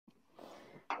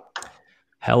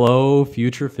Hello,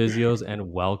 future physios,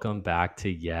 and welcome back to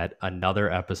yet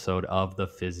another episode of the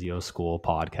PhysioSchool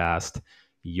Podcast,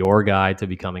 your guide to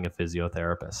becoming a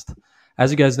physiotherapist.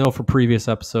 As you guys know from previous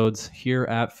episodes, here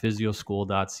at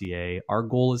physioschool.ca, our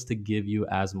goal is to give you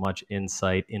as much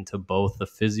insight into both the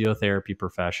physiotherapy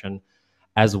profession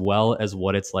as well as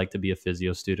what it's like to be a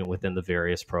physio student within the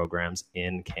various programs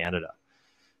in Canada.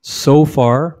 So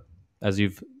far, as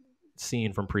you've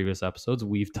seen from previous episodes,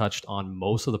 we've touched on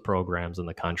most of the programs in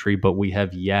the country, but we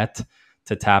have yet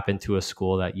to tap into a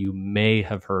school that you may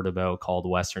have heard about called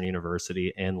Western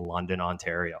University in London,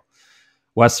 Ontario.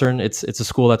 Western, it's a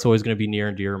school that's always going to be near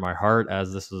and dear to my heart,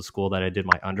 as this is a school that I did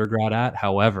my undergrad at.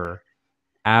 However,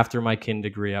 after my kin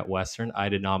degree at Western, I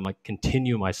did not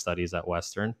continue my studies at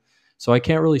Western. So I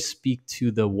can't really speak to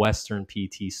the Western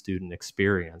PT student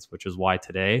experience, which is why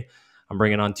today I'm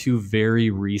bringing on two very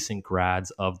recent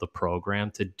grads of the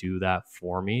program to do that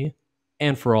for me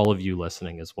and for all of you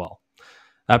listening as well.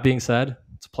 That being said,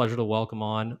 it's a pleasure to welcome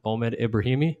on Omid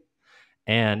Ebrahimi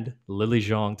and Lily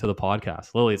Xiong to the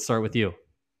podcast. Lily, let's start with you.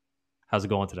 How's it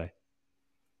going today?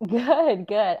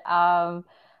 Good.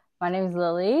 My name is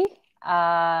Lily.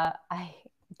 I'm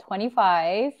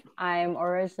 25. I'm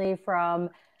originally from,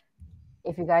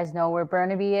 if you guys know where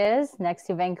Burnaby is, next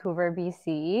to Vancouver,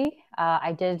 BC.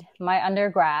 I did my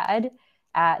undergrad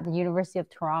at the University of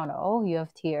Toronto, U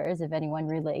of Tears, if anyone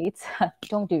relates.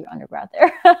 Don't do your undergrad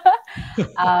there.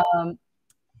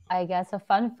 I guess a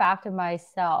fun fact of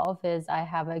myself is I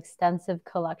have an extensive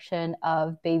collection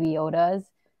of Baby Yodas.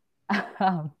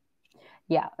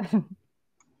 Yeah.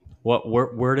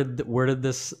 Where did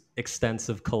this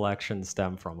extensive collection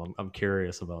stem from? I'm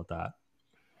curious about that.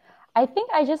 I think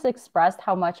I just expressed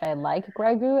how much I like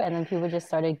Gregu, and then people just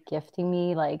started gifting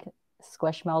me like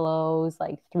Squishmallows,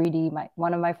 like 3D.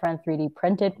 One of my friends 3D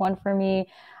printed one for me.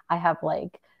 I have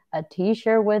like a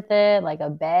T-shirt with it, like a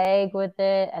bag with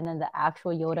it, and then the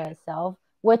actual Yoda itself,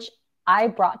 which I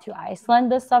brought to Iceland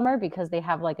this summer because they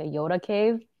have like a Yoda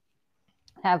cave.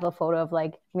 I have a photo of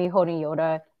like me holding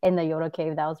Yoda in the Yoda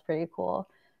cave. That was pretty cool.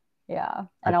 Yeah,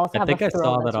 and I also have think a I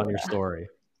saw that on Yoda. your story.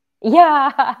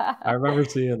 Yeah. I remember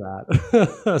seeing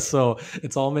that. So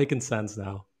it's all making sense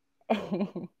now.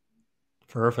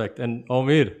 Perfect. And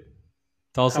Omid,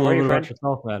 tell us a little bit about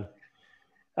yourself, man.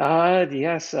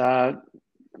 Yes. I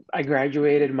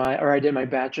did my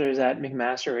bachelor's at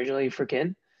McMaster originally for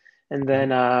kin. And then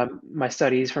my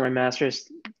studies for my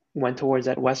master's went towards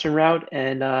that Western route.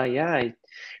 And I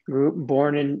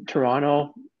born in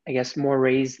Toronto, I guess more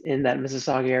raised in that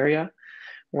Mississauga area,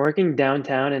 working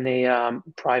downtown in a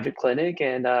private clinic.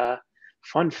 And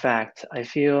fun fact, I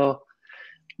feel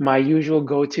my usual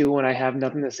go-to when I have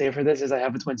nothing to say for this is I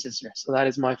have a twin sister. So that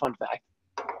is my fun fact.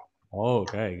 Oh,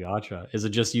 okay, gotcha. Is it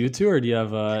just you two, or do you have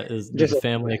does the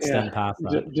family extend past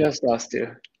that? Just us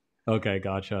two. Okay,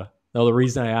 gotcha. No, the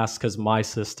reason I asked because my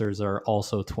sisters are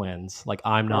also twins. Like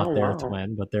I'm not their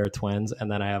twin, but they're twins, and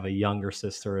then I have a younger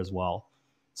sister as well.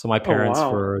 So my parents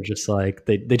were just like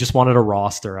they just wanted a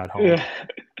roster at home. Yeah.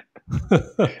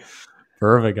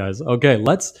 Perfect, guys. Okay,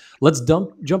 let's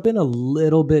jump in a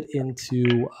little bit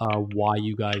into why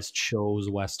you guys chose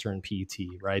Western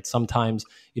PT, right? Sometimes,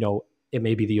 it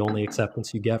may be the only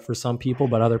acceptance you get for some people,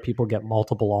 but other people get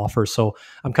multiple offers. So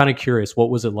I'm kind of curious, what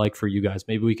was it like for you guys?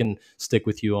 Maybe we can stick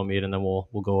with you, Omid, and then we'll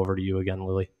go over to you again,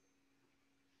 Lily.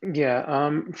 Yeah,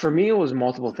 for me, it was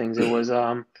multiple things. It was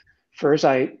first,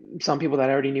 some people that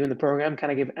I already knew in the program,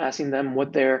 kind of asking them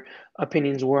what their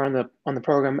opinions were on the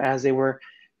program as they were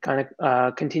kind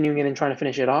of continuing it and trying to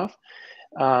finish it off.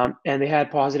 And they had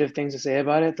positive things to say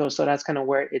about it, though. So that's kind of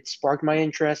where it sparked my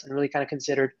interest and really kind of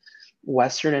considered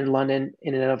Western and London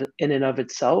in and of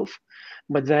itself.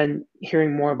 But then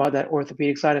hearing more about that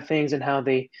orthopedic side of things and how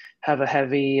they have a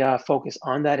heavy focus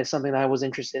on that is something that I was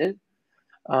interested in.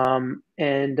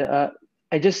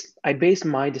 I based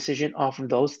my decision off of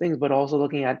those things, but also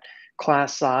looking at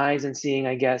class size and seeing,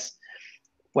 I guess,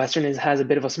 Western has a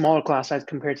bit of a smaller class size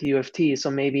compared to U of T. So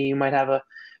maybe you might have a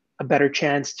better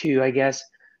chance to, I guess,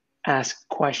 ask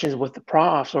questions with the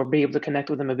profs or be able to connect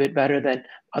with them a bit better than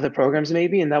other programs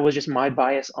maybe. And that was just my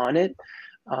bias on it.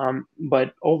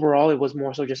 But overall, it was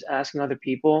more so just asking other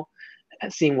people,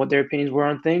 seeing what their opinions were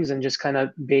on things and just kind of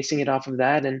basing it off of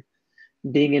that. And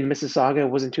being in Mississauga, it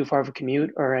wasn't too far of a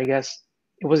commute, or I guess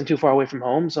it wasn't too far away from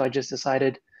home. So I just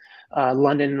decided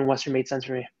London and Western made sense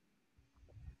for me.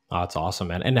 Oh, that's awesome,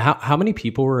 man. And how many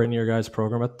people were in your guys'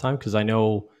 program at the time? Because I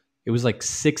know it was like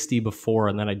 60 before,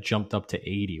 and then I jumped up to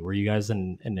 80. Were you guys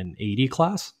in an 80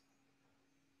 class?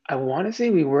 I want to say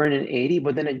we were in an 80,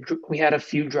 but then we had a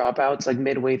few dropouts like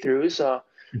midway through. So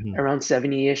around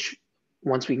 70-ish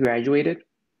once we graduated.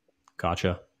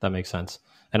 Gotcha. That makes sense.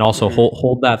 And also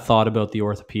hold that thought about the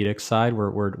orthopedic side.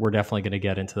 We're definitely going to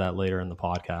get into that later in the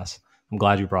podcast. I'm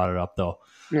glad you brought it up though.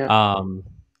 Yeah.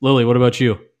 Lily, what about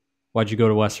you? Why'd you go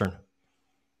to Western?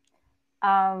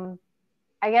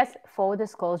 I guess full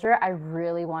disclosure, I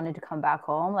really wanted to come back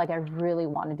home. Like I really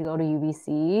wanted to go to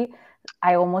UBC.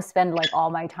 I almost spent like all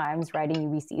my times writing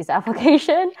UBC's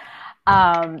application.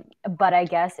 But I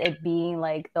guess it being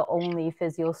like the only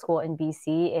physio school in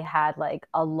BC, it had like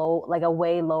a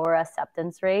way lower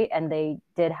acceptance rate, and they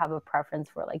did have a preference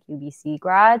for like UBC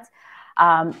grads.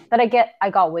 But I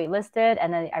got waitlisted,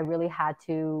 and then I really had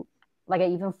to, like I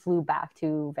even flew back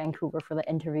to Vancouver for the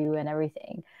interview and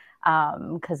everything,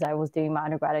 because I was doing my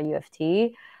undergrad at U of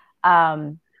T.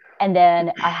 And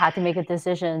then I had to make a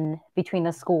decision between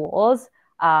the schools.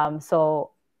 So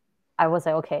I was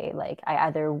like, okay, like I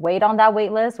either wait on that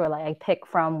wait list or like I pick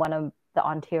from one of the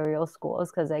Ontario schools,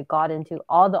 because I got into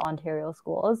all the Ontario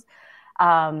schools.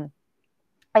 I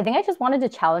think I just wanted to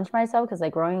challenge myself, because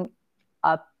like growing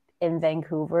up in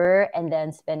Vancouver and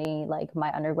then spending like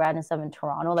my undergrad and stuff in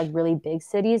Toronto, like really big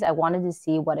cities, I wanted to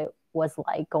see what it was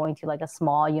like going to like a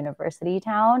small university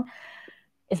town.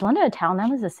 Is London a town? That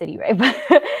was a city, right?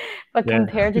 But Yeah.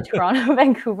 compared to Toronto,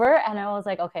 Vancouver, and I was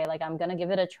like, okay, like I'm gonna give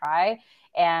it a try.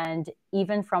 And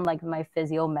even from like my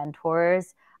physio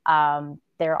mentors,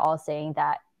 they're all saying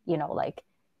that, you know, like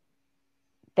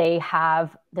they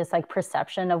have this like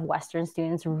perception of Western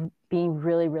students being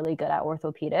really, really good at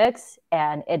orthopedics.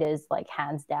 And it is like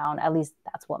hands down, at least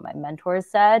that's what my mentors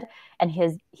said. And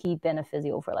he'd been a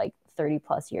physio for like 30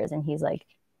 plus years. And he's like,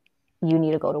 you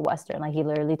need to go to Western. Like he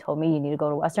literally told me, you need to go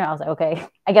to Western. I was like, okay,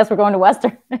 I guess we're going to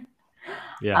Western.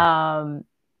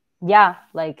 Yeah.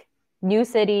 Like new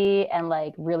city and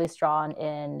like really strong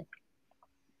in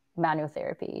manual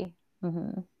therapy.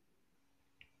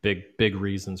 Big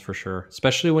reasons for sure,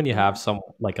 especially when you have some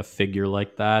like a figure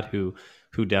like that who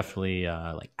definitely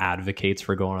like advocates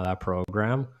for going to that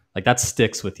program. Like that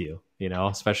sticks with you, you know,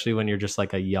 especially when you're just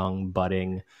like a young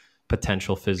budding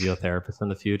potential physiotherapist in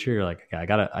the future. You're like, okay, I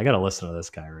gotta listen to this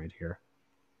guy right here.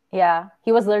 Yeah,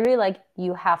 he was literally like,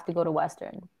 you have to go to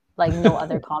Western, like no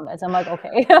other comments. I'm like,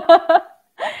 okay.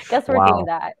 Guess we're doing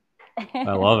that.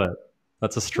 I love it.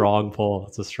 That's a strong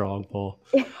pull.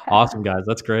 Awesome, guys.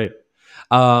 That's great.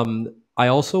 I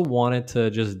also wanted to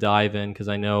just dive in because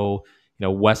I know, you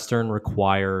know, Western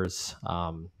requires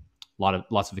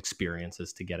lots of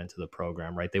experiences to get into the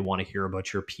program, right? They want to hear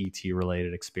about your PT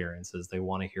related experiences. They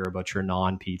want to hear about your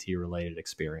non-PT related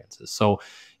experiences. So,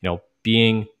 you know,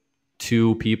 being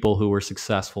two people who were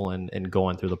successful in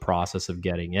going through the process of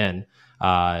getting in,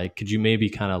 could you maybe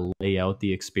kind of lay out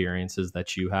the experiences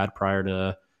that you had prior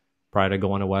to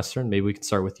going to Western? Maybe we can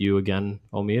start with you again,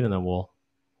 Omid, and then we'll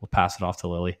pass it off to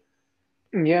Lily.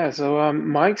 Yeah, so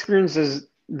my experiences,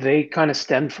 they kind of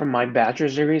stemmed from my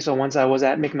bachelor's degree. So once I was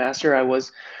at McMaster, I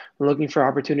was looking for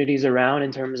opportunities around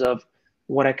in terms of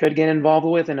what I could get involved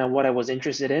with and what I was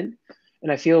interested in.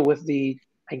 And I feel with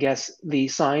I guess the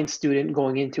science student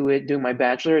going into it, doing my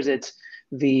bachelor's, it's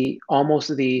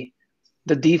almost the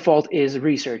default is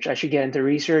research. I should get into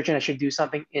research and I should do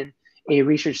something in a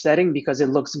research setting because it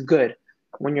looks good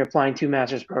when you're applying to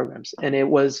master's programs. And it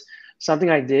was something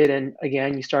I did. And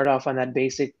again, you start off on that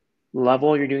basic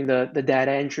level. You're doing the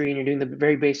data entry and you're doing the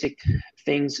very basic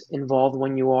things involved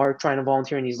when you are trying to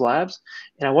volunteer in these labs.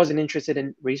 And I wasn't interested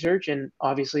in research. And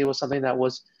obviously it was something that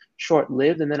was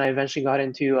short-lived. And then I eventually got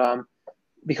into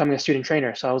becoming a student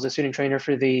trainer. So I was a student trainer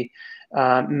for the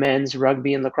men's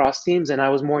rugby and lacrosse teams. And I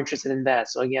was more interested in that.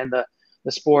 So again, the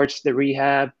sports, the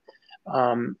rehab,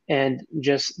 and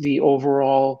just the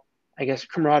overall, I guess,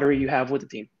 camaraderie you have with the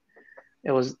team.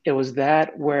 It was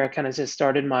that where I kind of just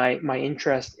started my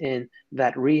interest in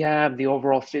that rehab, the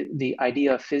overall the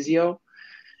idea of physio,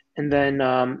 and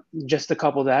then just to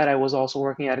couple that, I was also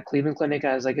working at a Cleveland clinic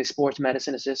as like a sports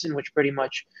medicine assistant, which pretty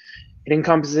much it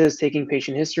encompasses taking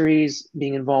patient histories,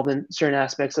 being involved in certain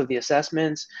aspects of the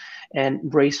assessments, and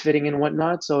brace fitting and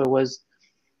whatnot. So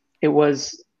it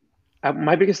was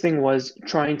my biggest thing was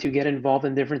trying to get involved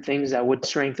in different things that would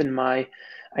strengthen my,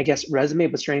 I guess, resume,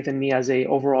 but strengthen me as a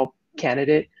overall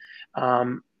candidate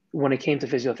when it came to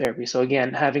physiotherapy. So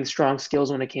again, having strong skills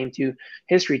when it came to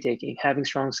history taking, having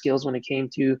strong skills when it came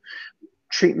to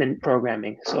treatment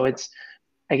programming. So it's,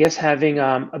 I guess, having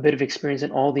a bit of experience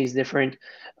in all these different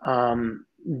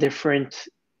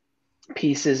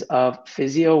pieces of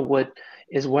physio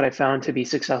is what I found to be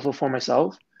successful for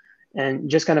myself. And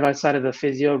just kind of outside of the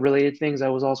physio related things, I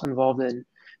was also involved in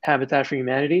Habitat for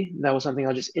Humanity. That was something I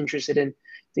was just interested in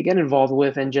to get involved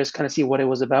with and just kind of see what it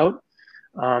was about.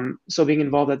 So being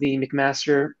involved at the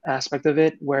McMaster aspect of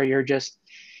it, where you're just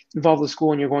involved with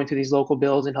school and you're going to these local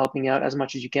builds and helping out as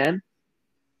much as you can.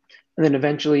 And then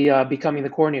eventually becoming the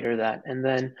coordinator of that. And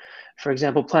then, for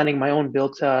example, planning my own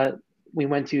build, we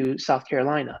went to South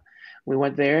Carolina. We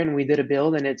went there and we did a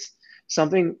build, and it's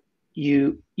something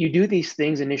you do these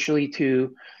things initially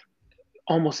to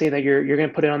almost say that you're going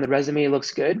to put it on the resume, it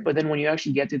looks good. But then when you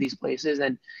actually get to these places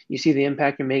and you see the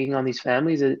impact you're making on these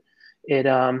families, it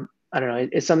I don't know,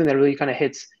 it's something that really kind of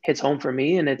hits home for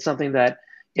me. And it's something that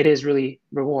it is really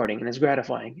rewarding and it's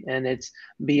gratifying. And it's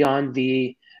beyond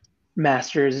the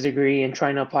master's degree and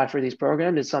trying to apply for these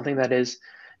programs. It's something that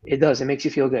it makes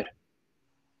you feel good.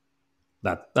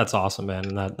 That's awesome, man.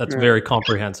 And that's very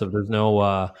comprehensive. There's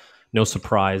no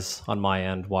surprise on my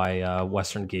end why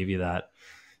Western gave you that.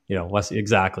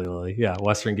 Exactly, Lily. Yeah,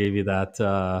 Western gave you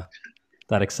that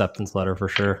acceptance letter for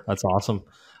sure. That's awesome.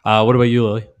 What about you,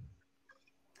 Lily?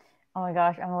 Oh my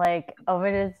gosh, I'm like,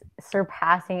 Omid is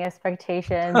surpassing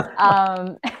expectations.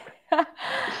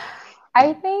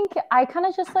 I think I kind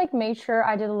of just like made sure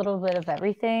I did a little bit of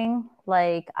everything.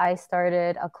 Like I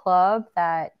started a club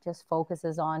that just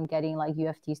focuses on getting like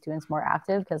UFT students more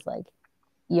active, because like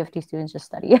UFT students just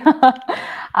study.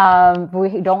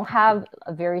 We don't have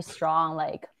a very strong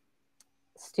like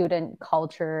student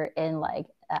culture in like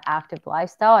an active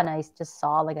lifestyle, and I just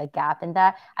saw like a gap in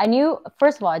that. I knew,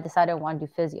 first of all, I decided I want to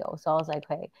do physio, so I was like,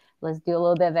 hey, let's do a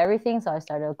little bit of everything. So I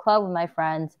started a club with my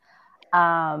friends.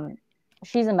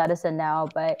 She's in medicine now,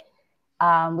 but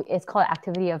it's called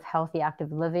Activity of Healthy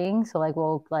Active Living. So like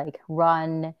we'll like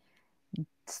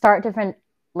start different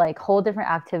like whole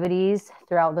different activities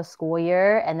throughout the school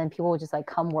year, and then people will just like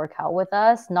come work out with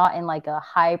us, not in like a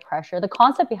high pressure. The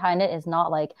concept behind it is not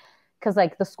like, because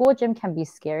like the school gym can be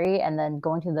scary, and then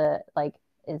going to the like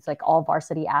it's like all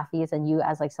varsity athletes, and you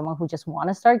as like someone who just want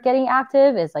to start getting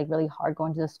active is like really hard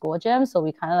going to the school gym. So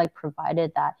we kind of like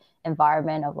provided that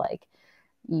environment of like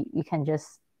you can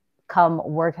just come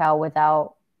work out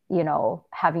without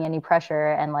having any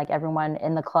pressure, and like everyone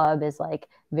in the club is like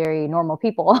very normal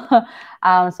people.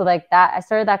 So like that, I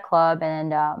started that club,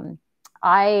 and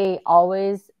I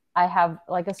have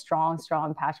like a strong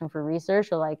passion for research.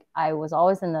 So like I was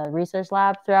always in the research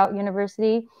lab throughout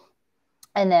university.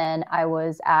 And then I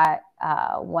was at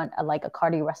like a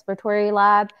cardiorespiratory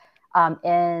lab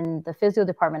in the physio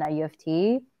department at U of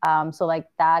T. So like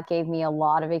that gave me a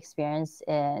lot of experience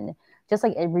in just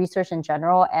like in research in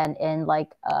general, and in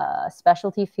like a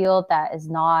specialty field that is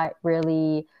not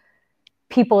really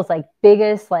people's like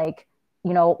biggest like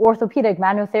orthopedic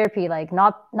manual therapy, like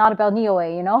not about knee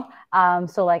OA,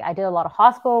 so like I did a lot of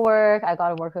hospital work. I got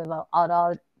to work with a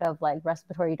lot of like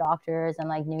respiratory doctors, and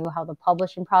like knew how the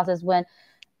publishing process went.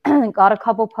 Got a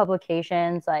couple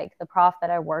publications. Like the prof that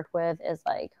I worked with is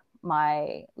like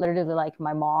literally like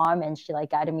my mom, and she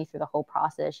like guided me through the whole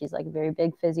process. She's like a very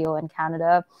big physio in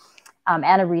Canada,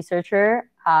 and a researcher.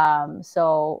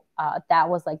 So that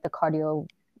was like the cardio.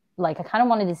 Like I kind of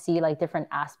wanted to see like different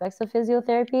aspects of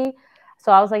physiotherapy.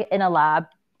 So I was like in a lab,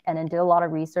 and then did a lot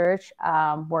of research,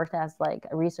 worked as like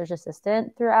a research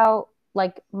assistant throughout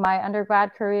like my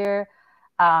undergrad career.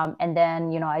 And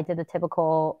then, I did the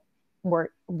typical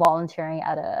work volunteering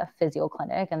at a physio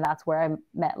clinic, and that's where I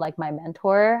met like my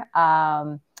mentor.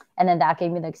 And then that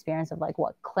gave me the experience of like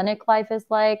what clinic life is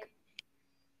like.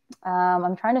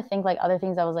 I'm trying to think like other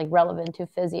things that was like relevant to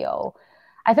physio.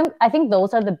 I think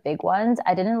those are the big ones.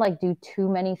 I didn't like do too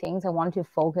many things. I wanted to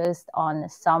focus on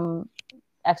some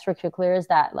extracurriculars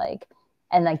that like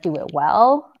do it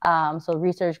well. So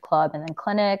research club and then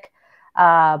clinic.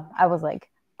 I was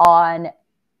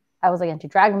into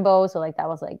Dragon Boat, so like that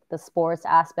was like the sports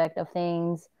aspect of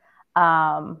things.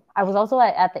 I was also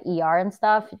at the ER and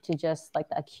stuff, to just like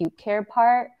the acute care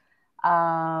part.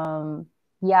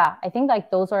 Yeah, I think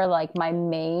like those are like my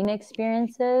main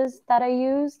experiences that I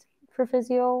used for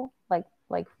physio, like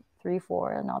 3,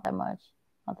 4, not that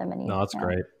many. No, that's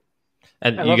great.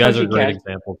 And you guys are great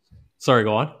examples. Sorry,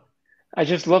 go on. I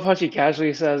just love how she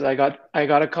casually says, I got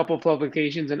a couple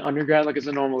publications in undergrad, like it's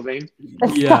a normal thing.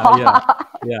 Yeah.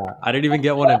 I didn't even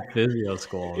get one in physio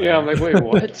school. Man. Yeah, I'm like, wait,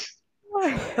 what?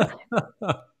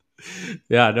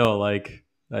 Yeah, no, like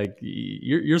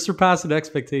you're surpassing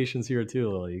expectations here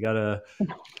too, Lily. You gotta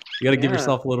give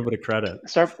yourself a little bit of credit.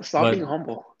 Stop being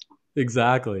humble.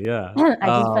 Exactly. Yeah. I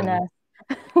just finesse.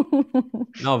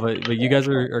 No, but you guys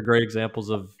are great examples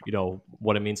of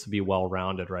what it means to be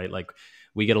well-rounded, right? Like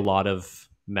we get a lot of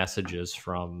messages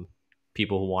from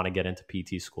people who want to get into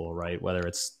PT school, right? Whether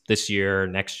it's this year,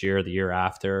 next year, the year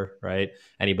after, right?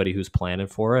 Anybody who's planning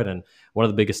for it. And one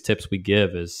of the biggest tips we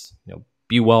give is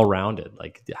be well-rounded,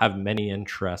 like have many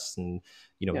interests, and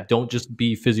Yeah. don't just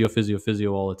be physio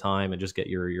all the time and just get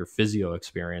your physio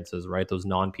experiences, right? Those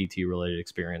non-PT related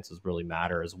experiences really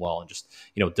matter as well. And just,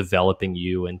 developing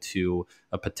you into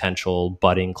a potential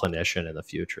budding clinician in the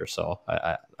future. So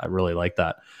I really like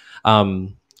that.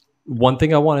 One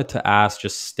thing I wanted to ask,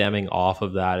 just stemming off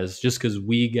of that, is just because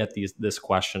we get this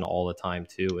question all the time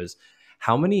too, is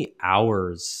how many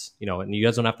hours, and you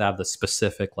guys don't have to have the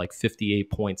specific like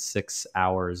 58.6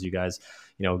 hours you guys,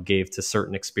 gave to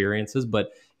certain experiences,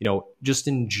 but, just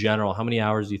in general, how many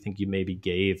hours do you think you maybe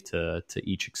gave to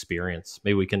each experience?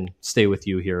 Maybe we can stay with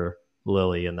you here,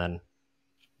 Lily, and then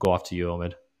go off to you,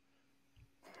 Omid.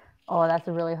 Oh, that's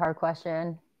a really hard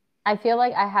question. I feel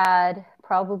like I had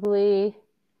probably...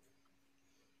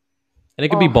 And it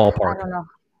could be ballpark. I don't know.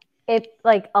 It's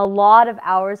like a lot of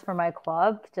hours for my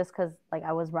club, just because like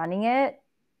I was running it,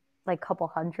 like a couple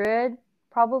hundred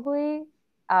probably.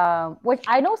 Which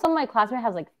I know some of my classmates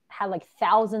had like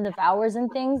thousands of hours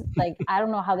and things. Like I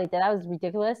don't know how they did that. It was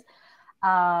ridiculous.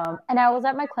 And I was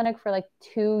at my clinic for like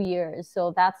 2 years,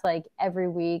 so that's like every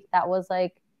week. That was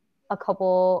like a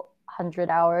couple hundred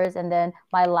hours, and then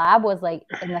my lab was like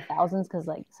in the thousands because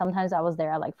like sometimes I was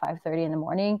there at like 5:30 in the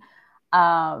morning.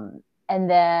 And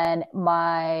then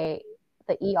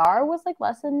the ER was like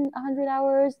less than 100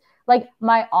 hours. Like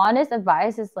my honest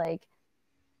advice is like,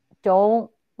 don't,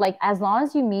 like, as long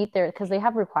as you meet because they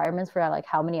have requirements for like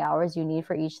how many hours you need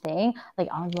for each thing. Like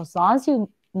as long as you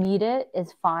meet it,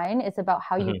 it's fine. It's about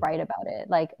how you write about it.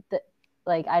 Like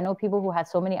I know people who had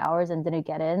so many hours and didn't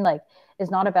get in. Like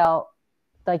it's not about,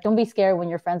 like, don't be scared when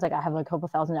your friend's like, I have like a couple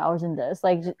thousand hours in this.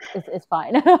 Like it's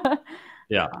fine.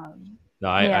 Yeah. No,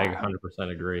 I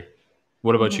 100% agree.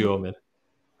 What about you, Omid?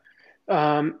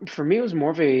 For me, it was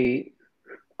more of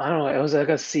I don't know, it was like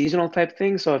a seasonal type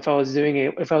thing. So if I was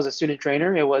a student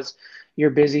trainer,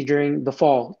 you're busy during the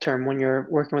fall term when you're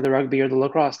working with the rugby or the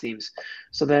lacrosse teams.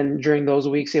 So then during those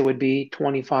weeks, it would be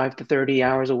 25 to 30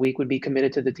 hours a week would be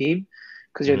committed to the team,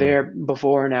 because you're there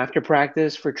before and after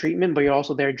practice for treatment, but you're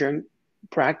also there during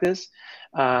practice,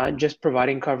 just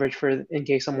providing coverage in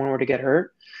case someone were to get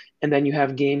hurt. And then you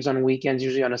have games on weekends,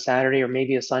 usually on a Saturday or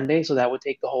maybe a Sunday. So that would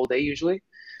take the whole day usually.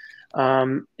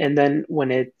 And then when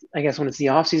it's the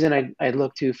off season, I'd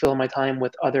look to fill my time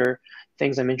with other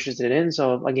things I'm interested in.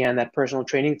 So again, that personal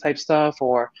training type stuff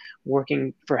or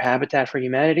working for Habitat for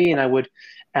Humanity. And I would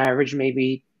average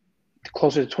maybe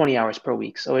closer to 20 hours per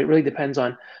week. So it really depends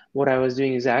on what I was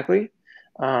doing exactly.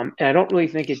 And I don't really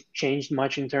think it changed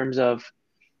much in terms of,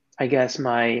 I guess,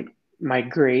 my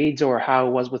grades or how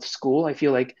it was with school. I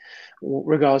feel like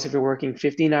regardless if you're working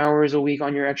 15 hours a week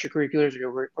on your extracurriculars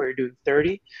or you're doing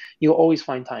 30, you'll always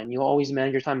find time. You'll always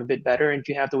manage your time a bit better. And if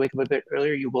you have to wake up a bit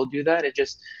earlier, you will do that.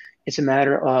 It's a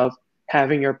matter of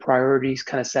having your priorities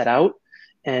kind of set out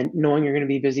and knowing you're going to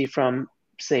be busy from,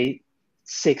 say,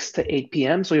 6 to 8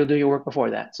 p.m. So you'll do your work before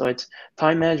that. So it's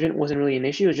time management wasn't really an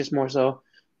issue. It's just more so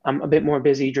I'm a bit more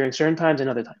busy during certain times and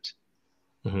other times.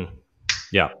 Mm-hmm.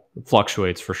 Yeah, it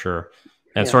fluctuates for sure.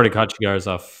 And sorry to cut you guys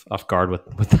off guard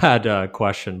with that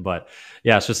question, but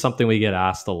yeah, it's just something we get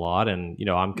asked a lot. And,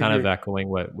 I'm kind of echoing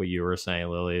what you were saying,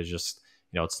 Lily, is just,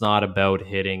 it's not about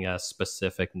hitting a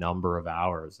specific number of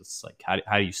hours. It's like, how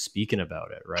are you speaking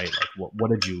about it, right? Like,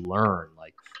 what did you learn?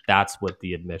 Like, that's what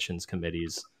the admissions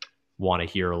committees want to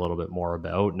hear a little bit more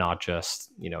about, not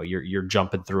just, you're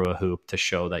jumping through a hoop to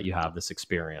show that you have this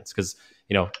experience. Because,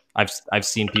 I've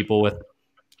seen people with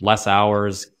less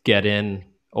hours get in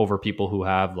over people who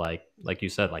have like you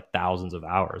said, like thousands of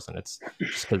hours, and it's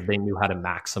just because they knew how to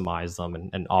maximize them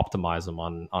and optimize them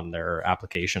on their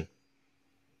application.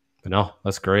 But no,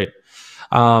 that's great.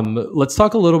 Let's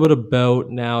talk a little bit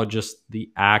about now just the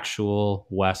actual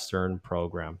Western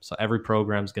program. So every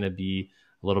program is going to be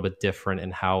a little bit different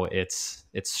in how it's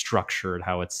structured,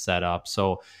 how it's set up.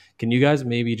 So can you guys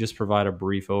maybe just provide a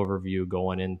brief overview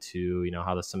going into,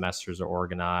 how the semesters are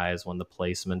organized, when the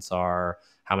placements are,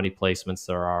 how many placements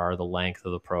there are, the length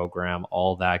of the program,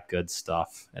 all that good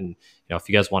stuff. And, if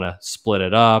you guys want to split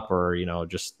it up or,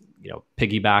 just,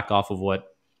 piggyback off of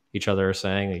what each other are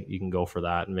saying, you can go for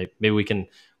that. And maybe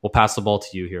we'll pass the ball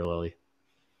to you here, Lily.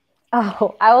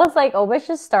 Oh, I was like, we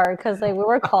should start because like we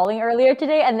were calling earlier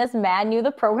today, and this man knew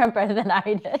the program better than I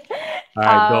did. All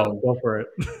right, go for it.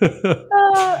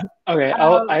 Okay,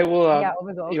 I will. Yeah,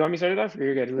 go. You want me to start it off, or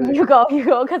you're good? You go,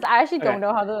 because I actually don't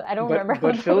know I don't remember.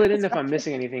 But fill it in if I'm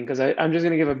missing anything, because I'm just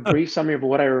gonna give a brief summary of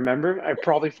what I remember. I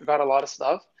probably forgot a lot of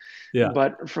stuff. Yeah.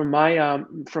 But from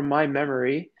my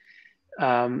memory,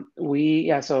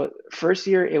 so first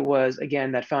year it was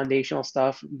again that foundational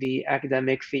stuff, the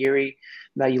academic theory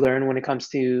that you learn when it comes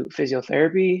to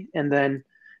physiotherapy, and then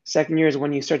Second year is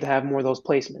when you start to have more of those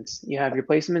placements. You have your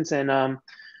placements, and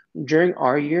during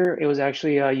our year, it was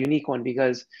actually a unique one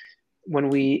because when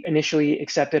we initially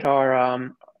accepted our,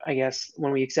 I guess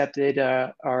when we accepted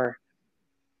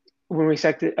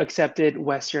accepted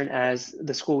Western as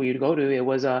the school we'd go to, it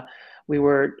was we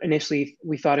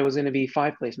thought it was going to be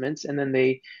 5 placements, and then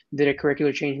they did a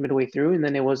curricular change midway through, and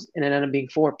then it ended up being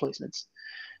 4 placements.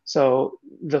 So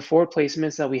the 4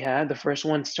 placements that we had, the first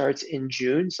one starts in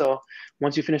June. So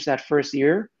once you finish that first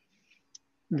year,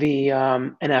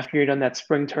 and after you're done that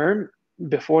spring term,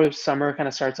 before the summer kind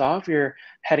of starts off, you're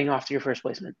heading off to your first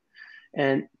placement.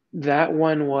 And that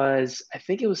one was, I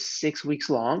think it was 6 weeks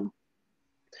long.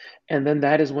 And then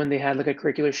that is when they had like a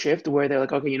curricular shift where they're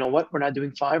like, okay, you know what? We're not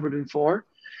doing 5, we're doing 4.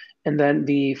 And then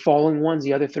the following ones,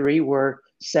 the other 3 were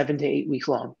 7 to 8 weeks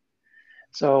long.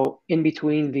 So in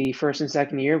between the first and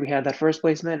second year, we had that first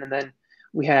placement, and then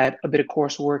we had a bit of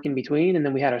coursework in between, and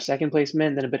then we had our second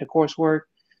placement, then a bit of coursework,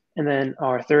 and then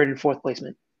our third and fourth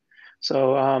placement.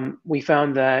 So we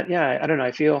found that, yeah, I don't know,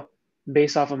 I feel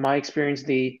based off of my experience,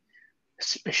 the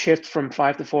shift from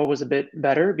 5 to 4 was a bit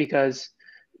better because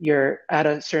you're at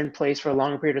a certain place for a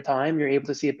longer period of time. You're able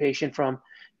to see a patient from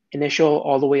initial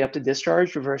all the way up to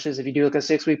discharge, versus if you do like a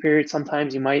 6-week period,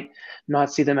 sometimes you might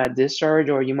not see them at discharge,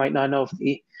 or you might not know if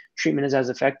the treatment is as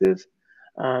effective.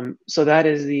 So that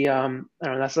is the, I don't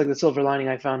know, that's like the silver lining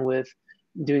I found with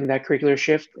doing that curricular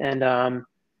shift and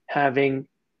having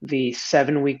the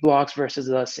 7-week blocks versus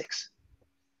the 6.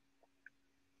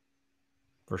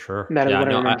 For sure. That is what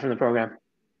I remember from the program.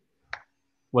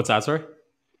 What's that, sorry?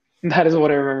 That is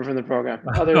what I remember from the program.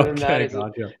 Other than that,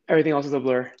 gotcha. Everything else is a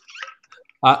blur.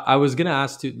 I was gonna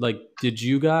ask you, like, did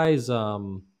you guys,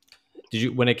 when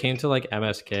it came to like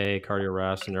MSK,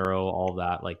 cardiorest, neuro, all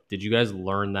that, like, did you guys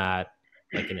learn that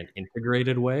like in an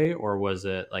integrated way, or was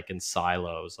it like in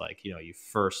silos? Like, you know, you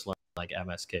first learned like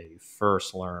MSK, you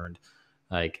first learned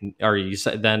like, or you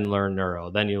then learned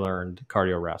neuro, then you learned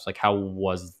cardiorest. Like, how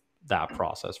was that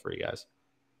process for you guys?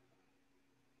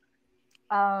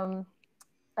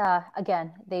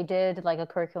 Again, they did like a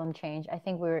curriculum change. I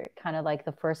think we were kind of like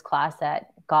the first class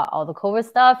that got all the COVID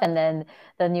stuff, and then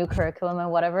the new curriculum and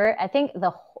whatever. I think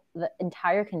the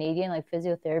entire Canadian like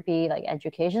physiotherapy like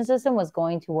education system was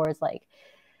going towards like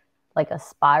a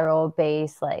spiral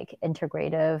based like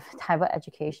integrative type of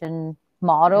education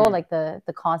model. Like the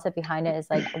concept behind it is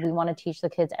like, we want to teach the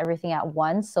kids everything at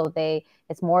once, so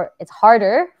it's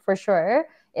harder for sure.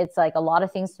 It's like a lot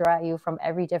of things thrown at you from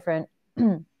every different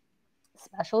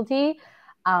specialty,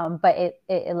 but it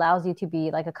allows you to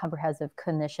be like a comprehensive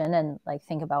clinician and like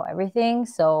think about everything.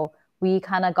 So we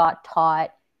kind of got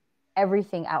taught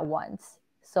everything at once,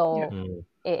 so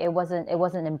it wasn't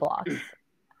in blocks.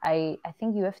 I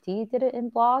think U of T did it in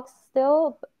blocks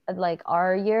still, like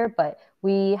our year, but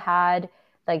we had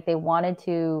like, they wanted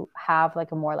to have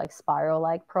like a more like spiral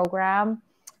like program.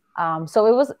 So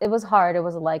it was hard. It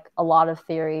was like a lot of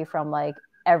theory from like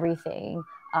everything.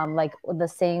 Like the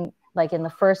same, like in the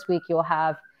first week you'll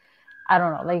have, I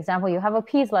don't know, like example, you have a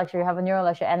PEDS lecture, you have a neuro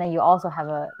lecture, and then you also have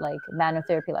a like manual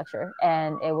therapy lecture.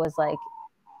 And it was like,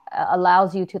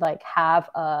 allows you to like have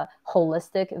a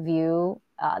holistic view.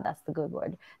 That's the good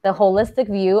word. The holistic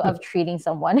view of treating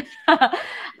someone.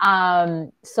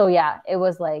 So yeah, it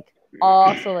was like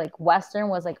also like Western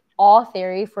was like all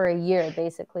theory for a year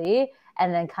basically.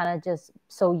 And then kind of just,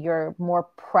 so you're more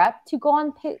prepped to go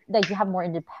on, like you have more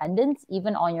independence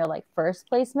even on your like first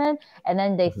placement. And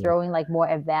then they throw in like more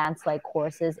advanced like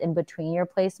courses in between your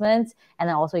placements. And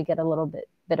then also you get a little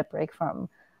bit of break from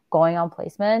going on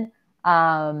placement.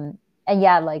 And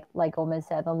yeah, like Omid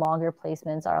said, the longer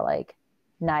placements are like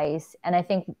nice. And I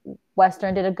think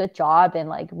Western did a good job in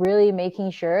like really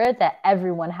making sure that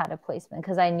everyone had a placement.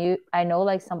 Cause I know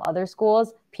like some other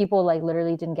schools, people like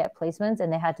literally didn't get placements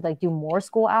and they had to like do more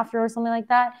school after or something like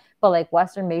that. But like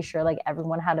Western made sure like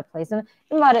everyone had a placement.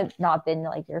 It might have not been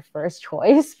like your first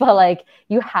choice, but like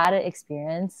you had an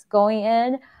experience going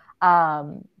in.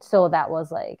 So that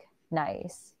was like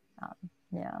nice.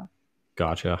 Yeah.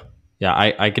 Gotcha. Yeah,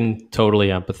 I can totally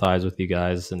empathize with you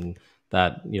guys, and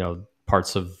that, you know,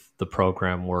 parts of the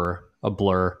program were a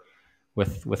blur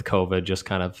with COVID, just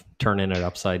kind of turning it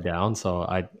upside down. So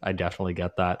I definitely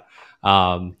get that.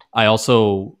 I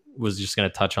also was just going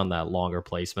to touch on that longer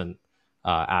placement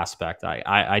aspect.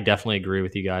 I definitely agree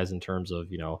with you guys in terms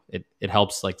of, you know, it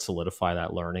helps like solidify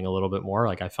that learning a little bit more.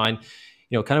 Like I find,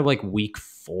 you know, kind of like week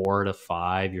 4 to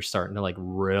 5, you're starting to like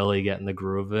really get in the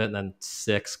groove of it. And then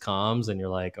 6 comes and you're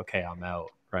like, okay, I'm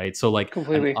out. Right. So like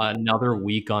another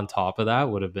week on top of that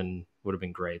would have been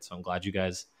great. So I'm glad you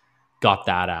guys got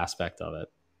that aspect of it.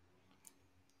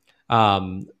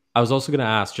 I was also going to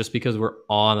ask, just because we're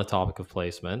on the topic of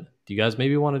placement, do you guys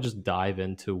maybe want to just dive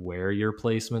into where your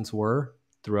placements were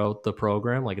throughout the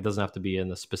program? Like, it doesn't have to be in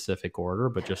the specific order,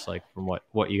 but just like from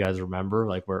what you guys remember,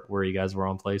 like where you guys were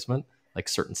on placement, like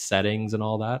certain settings and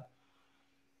all that.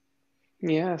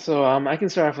 Yeah, so I can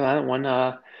start off with that one.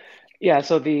 Yeah,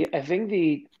 so I think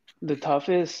the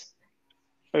toughest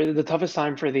or the toughest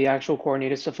time for the actual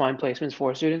coordinators to find placements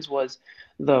for students was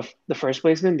the first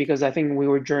placement, because I think we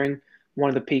were during one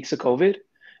of the peaks of COVID,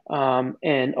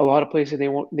 and a lot of places they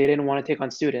didn't want to take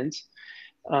on students.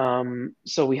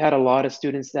 So we had a lot of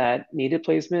students that needed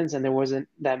placements, and there wasn't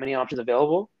that many options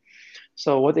available.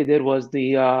 So what they did was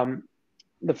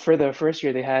for the first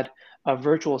year they had a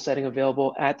virtual setting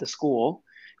available at the school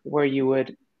where you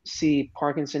would see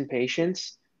Parkinson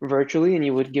patients virtually, and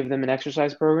you would give them an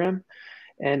exercise program.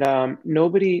 And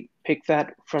nobody picked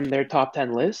that from their top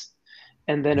 10 list.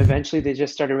 And then eventually they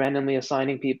just started randomly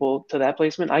assigning people to that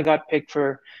placement. I got picked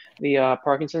for the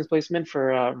Parkinson's placement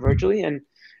for virtually, and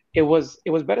it was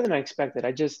better than I expected.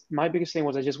 My biggest thing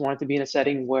was I just wanted to be in a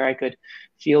setting where I could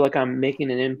feel like I'm making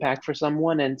an impact for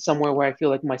someone, and somewhere where I feel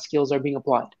like my skills are being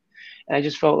applied. And I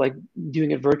just felt like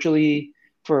doing it virtually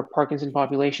for a Parkinson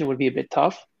population would be a bit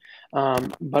tough.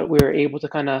 But we were able to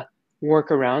kind of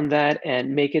work around that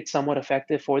and make it somewhat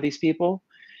effective for these people,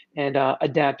 and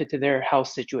adapt it to their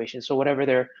house situation. So whatever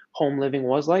their home living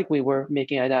was like, we were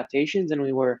making adaptations, and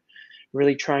we were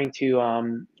really trying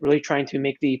to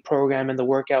make the program and the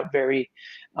workout very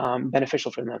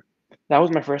beneficial for them. That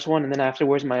was my first one, and then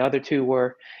afterwards, my other two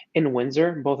were in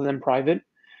Windsor, both of them private.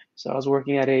 So I was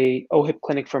working at a OHIP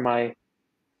clinic for my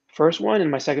first one,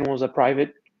 and my second one was a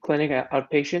private clinic,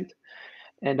 outpatient.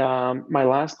 And my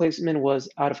last placement was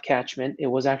out of catchment. It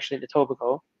was actually in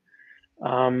Etobicoke,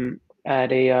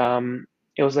 at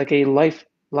it was like a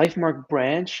LifeMark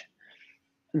branch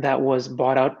that was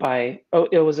bought out by, oh,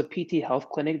 it was a PT health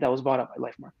clinic that was bought out by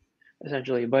LifeMark,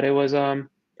 essentially. But it was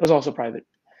also private.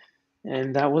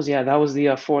 And that was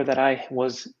the four that I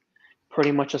was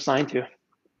pretty much assigned to.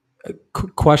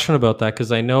 Question about that,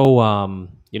 because I know,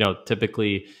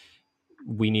 typically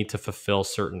we need to fulfill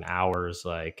certain hours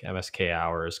like MSK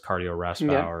hours, cardio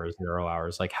resp Yeah. hours, neuro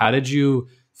hours. Like, how did you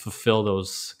fulfill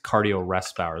those cardio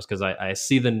resp hours? Because I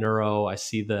see the neuro, I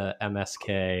see the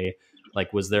MSK.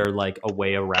 Like, was there like a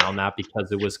way around that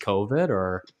because it was COVID,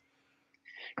 or?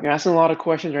 You're asking a lot of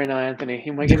questions right now, Anthony.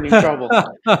 You might get me in trouble.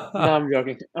 No, I'm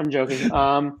joking. I'm joking.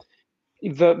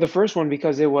 The first one,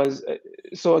 because it was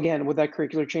so again with that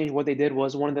curricular change, what they did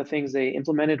was one of the things they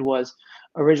implemented was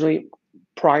originally,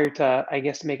 prior to I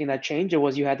guess making that change, it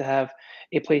was you had to have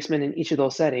a placement in each of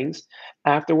those settings.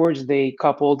 Afterwards, they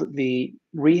coupled the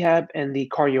rehab and the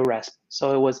cardio resp.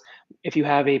 So it was, if you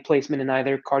have a placement in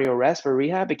either cardio resp or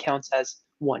rehab, it counts as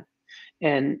one.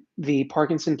 And the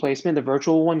Parkinson placement, the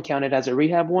virtual one, counted as a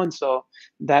rehab one. So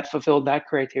that fulfilled that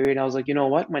criteria. And I was like, you know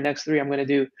what? My next three, I'm going to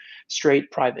do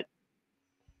straight private.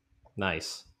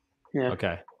 Nice. Yeah.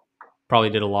 Okay. Probably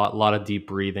did a lot of deep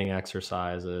breathing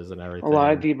exercises and everything. A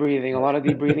lot of deep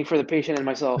breathing for the patient and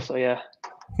myself. So yeah.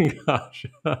 Gosh.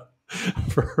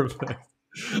 Perfect.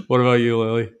 What about you,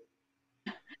 Lily?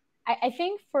 I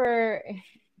think for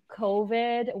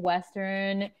COVID,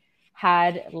 Western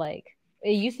had like,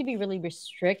 it used to be really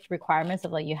restrict requirements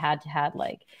of like you have to have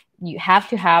like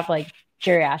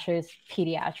geriatrics,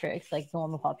 pediatrics, like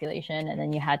normal population, and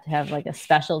then you had to have like a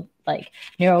special like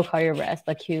neurocardiorest,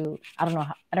 like I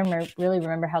don't really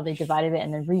remember how they divided it,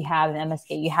 and then rehab and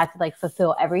MSK, you had to like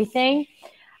fulfill everything.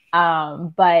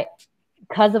 But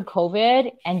because of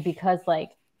COVID and because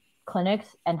like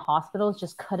clinics and hospitals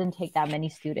just couldn't take that many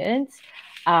students,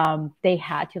 they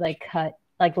had to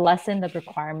like lessen the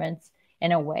requirements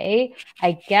in a way.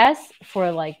 I guess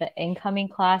for like the incoming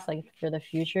class, like for the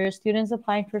future students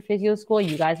applying for physio school,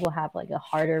 you guys will have like a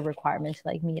harder requirement to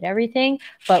like meet everything,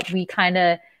 but we kind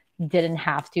of didn't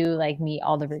have to like meet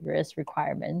all the rigorous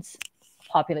requirements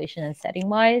population and setting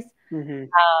wise.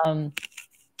 Mm-hmm.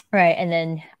 Right. And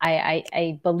then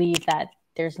I believe that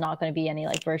there's not going to be any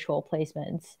like virtual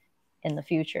placements in the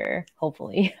future,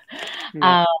 hopefully.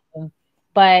 Yeah.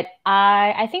 But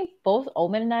I think both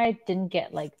Omid and I didn't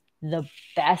get like the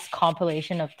best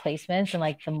compilation of placements in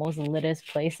like the most litest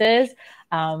places.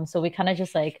 So we kind of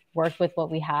just like worked with what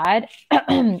we had.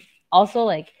 Also,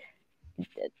 like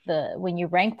when you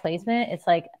rank placement,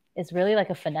 it's really like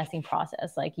a finessing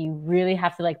process. Like you really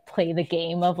have to like play the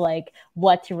game of like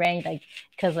what to rank, like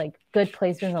because like good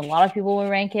placements, a lot of people will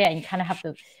rank it, and you kind of have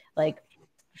to like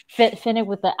fit it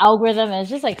with the algorithm, and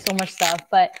it's just like so much stuff.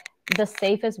 But the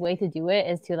safest way to do it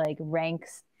is to like rank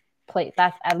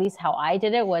that's at least how I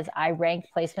did it, was I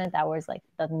ranked placement that was like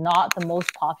not the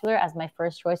most popular as my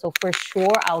first choice. So for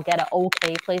sure I'll get an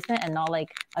okay placement and not like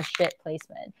a shit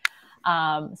placement.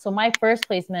 So my first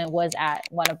placement was at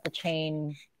one of the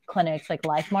chain clinics like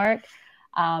LifeMark.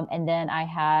 And then I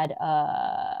had,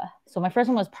 so my first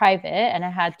one was private, and I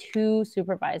had two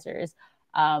supervisors.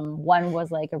 One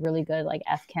was like a really good like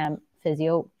FCAM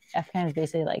physio. FCAM is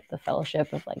basically like the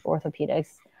fellowship of like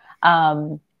orthopedics.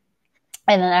 And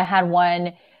then I had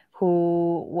one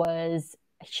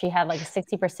she had like a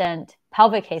 60%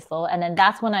 pelvic caseload. And then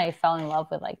that's when I fell in love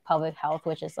with like pelvic health,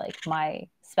 which is like my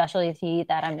specialty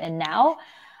that I'm in now.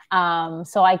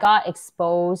 So I got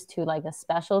exposed to like a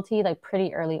specialty like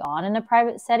pretty early on in a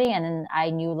private setting. And then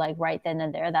I knew like right then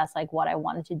and there, that's like what I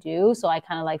wanted to do. So I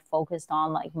kind of like focused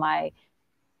on like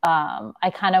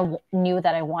I kind of knew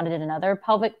that I wanted another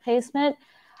pelvic placement.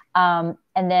 And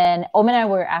then Omid and I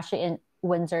were actually in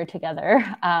Windsor together.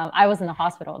 I was in the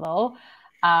hospital though.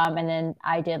 And then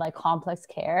I did like complex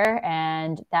care,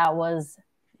 and that was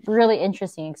really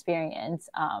interesting experience.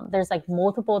 There's like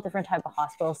multiple different type of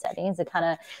hospital settings. It kind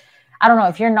of, I don't know,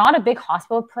 if you're not a big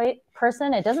hospital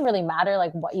person, it doesn't really matter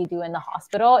like what you do in the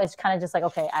hospital. It's kind of just like,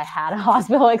 okay, I had a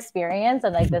hospital experience,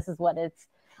 and like this is what it's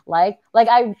like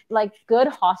good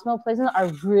hospital placements are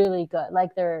really good.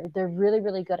 Like they're really,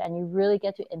 really good, and you really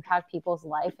get to impact people's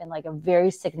life in like a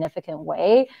very significant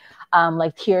way.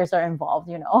 Like tears are involved,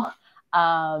 you know.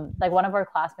 Like one of our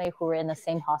classmates who were in the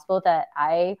same hospital that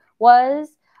I was,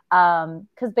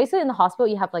 because basically in the hospital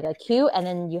you have like acute, and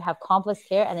then you have complex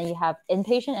care, and then you have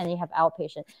inpatient, and you have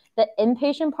outpatient. The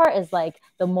inpatient part is like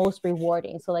the most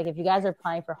rewarding. So like if you guys are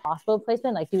applying for hospital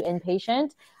placement, like do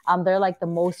inpatient. They're like the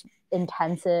most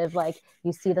intensive. Like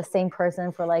you see the same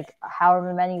person for like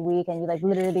however many weeks, and you like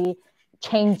literally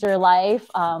change their life,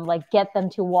 like get them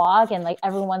to walk, and like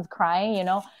everyone's crying, you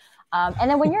know. And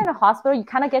then when you're in a hospital, you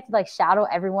kind of get to like shadow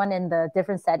everyone in the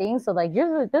different settings. So like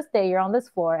this day you're on this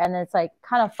floor, and it's like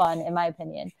kind of fun in my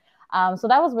opinion. So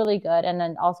that was really good. And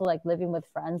then also like living with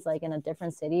friends like in a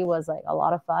different city was like a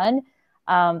lot of fun.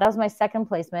 That was my second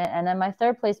placement. And then my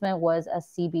third placement was a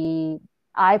CBI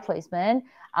placement.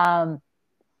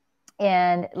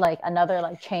 And like another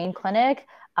like chain clinic,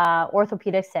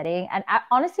 orthopedic setting. And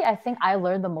honestly, I think I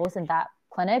learned the most in that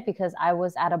clinic because I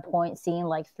was at a point seeing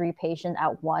like 3 patients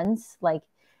at once. Like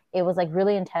it was like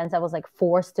really intense. I was like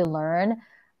forced to learn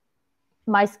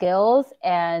my skills.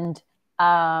 And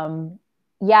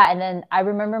yeah, and then I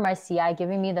remember my CI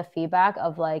giving me the feedback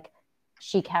of like,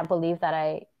 she can't believe that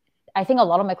I think a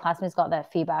lot of my classmates got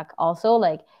that feedback also,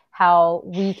 like how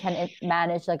we can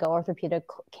manage like an orthopedic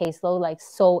caseload like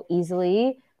so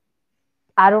easily.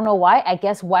 I don't know why. I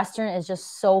guess Western is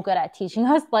just so good at teaching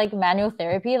us like manual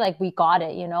therapy. Like we got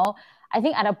it, you know. I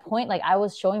think at a point, like I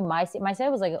was showing my son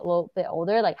was like a little bit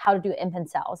older, like how to do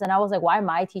infant cells. And I was like, why am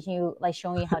I teaching you, like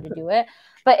showing you how to do it?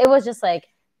 But it was just like,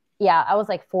 yeah, I was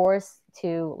like forced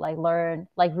to like learn,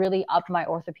 like really up my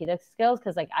orthopedic skills.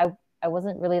 Cause like I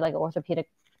wasn't really like an orthopedic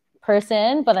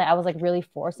person, but I was like really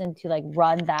forced into like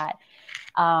run that,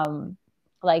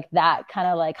 like that kind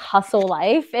of like hustle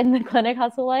life in the clinic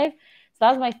hustle life. So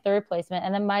that was my third placement.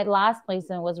 And then my last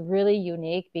placement was really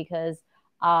unique because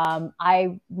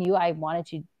I knew I wanted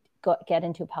to get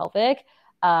into pelvic.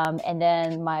 And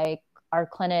then our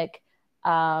clinic,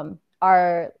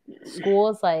 our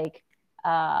school's like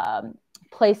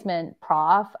placement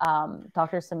prof,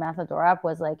 Dr. Samantha Dorap,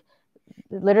 was like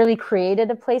literally created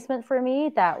a placement for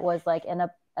me that was like in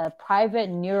a private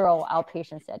neuro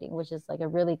outpatient setting, which is like a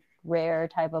really rare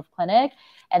type of clinic.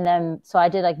 And then so I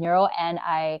did like neuro, and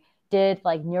I did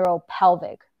like neuro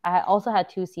pelvic. I also had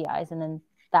 2 CIs, and then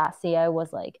that CI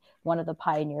was like one of the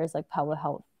pioneers like pelvic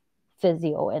health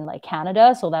physio in like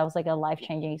Canada. So that was like a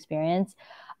life-changing experience.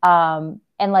 And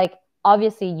like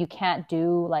obviously you can't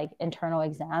do like internal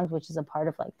exams, which is a part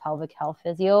of like pelvic health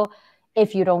physio,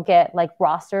 if you don't get like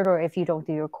rostered or if you don't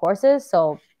do your courses.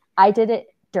 So I did it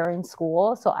during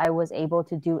school, so I was able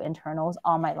to do internals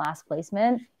on my last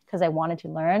placement because I wanted to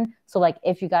learn. So like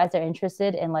if you guys are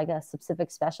interested in like a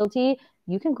specific specialty,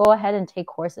 you can go ahead and take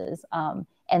courses, and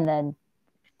then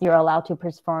you're allowed to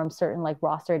perform certain like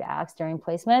rostered acts during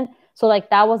placement. So like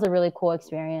that was a really cool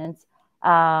experience.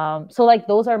 So like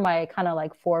those are my kind of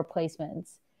like 4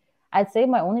 placements. I'd say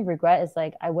my only regret is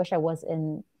like I wish I was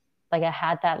in like I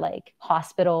had that like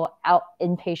hospital out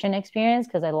inpatient experience,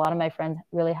 because a lot of my friends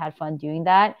really had fun doing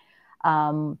that.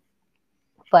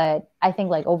 But I think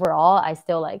like overall, I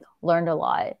still like learned a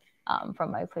lot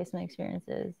from my placement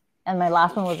experiences. And my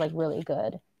last one was like really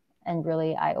good and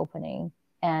really eye-opening.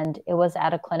 And it was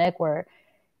at a clinic where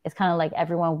it's kind of like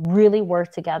everyone really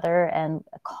worked together and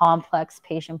a complex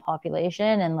patient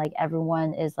population, and like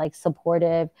everyone is like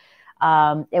supportive.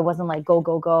 It wasn't like go,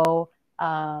 go, go.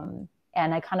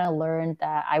 And I kind of learned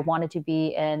that I wanted to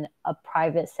be in a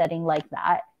private setting like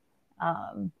that.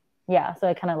 Yeah, so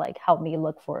it kind of like helped me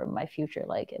look for my future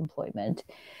like employment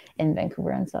in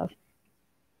Vancouver and stuff.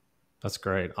 That's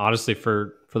great. Honestly,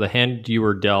 for the hand you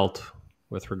were dealt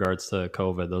with regards to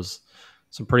COVID, those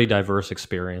some pretty diverse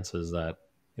experiences that,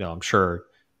 I'm sure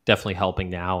definitely helping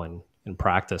now and in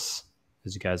practice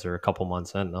as you guys are a couple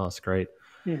months in. No, that's great.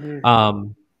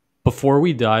 Before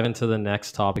we dive into the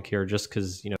next topic here, just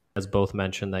because, as both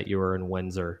mentioned that you were in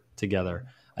Windsor together,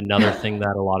 another thing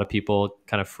that a lot of people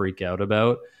kind of freak out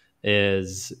about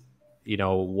is,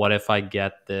 what if I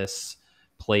get this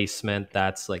placement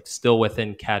that's like still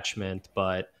within catchment,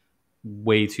 but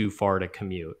way too far to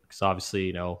commute? Because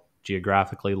obviously,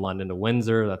 geographically London to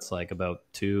Windsor, that's like about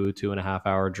 2.5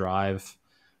 hour drive,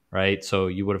 right? So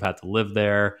you would have had to live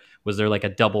there. Was there like a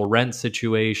double rent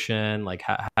situation? Like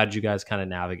how did you guys kind of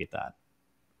navigate that?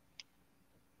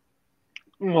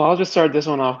 Well, I'll just start this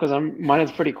one off because mine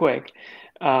is pretty quick.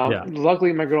 Yeah.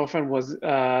 Luckily, my girlfriend was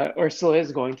or still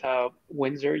is going to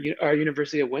Windsor, or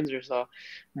University of Windsor. So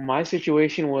my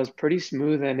situation was pretty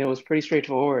smooth and it was pretty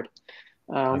straightforward.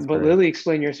 That's But great. Lily,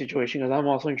 explain your situation because I'm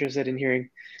also interested in hearing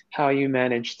how you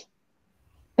managed.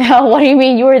 What do you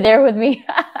mean you were there with me?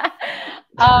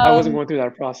 I wasn't going through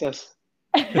that process.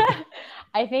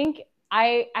 I think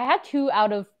I had two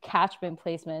out of catchment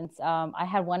placements. I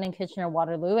had one in Kitchener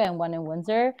Waterloo and one in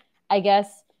Windsor. I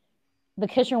guess the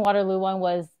Kitchener Waterloo one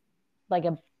was like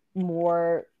a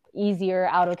more easier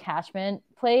out of catchment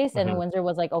place, and in Windsor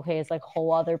was like, okay, it's like a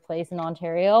whole other place in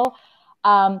Ontario.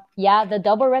 Yeah, the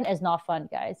double rent is not fun,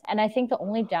 guys. And I think the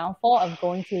only downfall of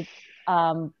going to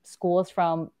schools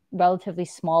from relatively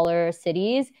smaller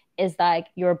cities is that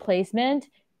your placement,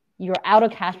 your out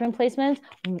of catchment placement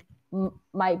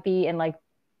might be in like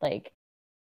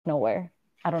nowhere.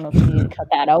 I don't know if you need to cut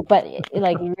that out, but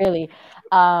like really.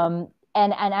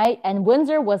 And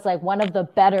Windsor was like one of the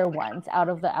better ones out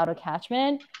of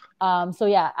catchment. So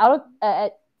yeah,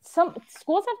 some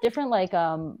schools have different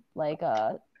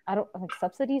I don't like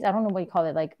subsidies. I don't know what you call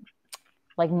it, like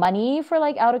money for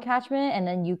like out of catchment, and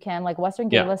then you can like Western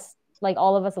gave us like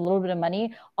all of us a little bit of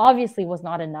money. Obviously was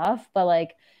not enough, but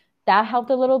like that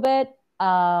helped a little bit.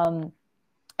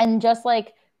 And just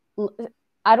like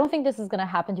I don't think this is going to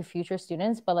happen to future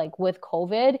students, but like with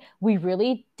COVID, we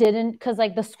really didn't, because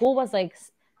like the school was like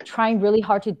trying really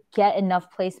hard to get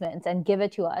enough placements and give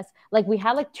it to us. Like we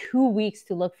had like 2 weeks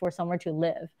to look for somewhere to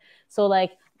live. So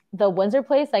like the Windsor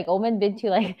place, like Omid been to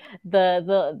like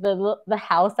the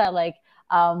house that like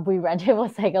we rented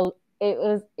was like it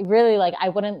was really like I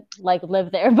wouldn't like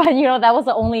live there, but that was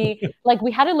the only like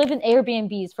we had to live in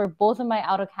Airbnbs for both of my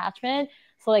out of catchment.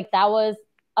 So like that was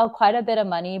quite a bit of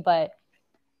money, but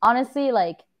honestly,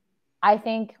 like I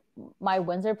think my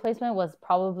Windsor placement was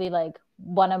probably like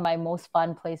one of my most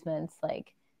fun placements.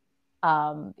 Like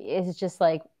it's just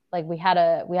like we had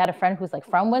a friend who's like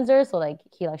from Windsor, so like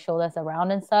he like showed us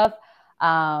around and stuff.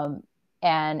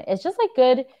 And it's just like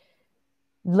good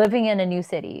living in a new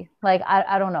city. Like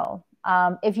I don't know.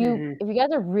 If you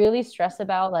guys are really stressed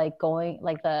about like going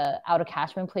like the out of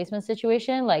catchment placement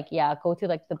situation, like yeah, go to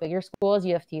like the bigger schools,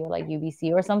 UFT or like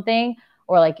UBC or something,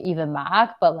 or like even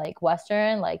Mac. But like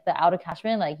Western, like the out of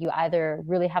catchment, like you either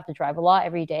really have to drive a lot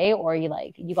every day, or you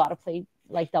got to pay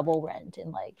like double rent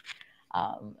in like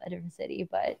a different city.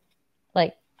 But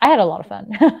like I had a lot of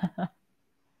fun.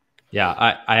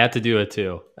 Yeah, I had to do it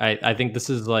too. I think this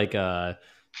is like a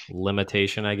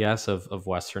limitation, I guess, of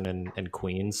Western and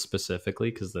Queens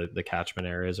specifically, because the catchment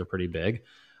areas are pretty big.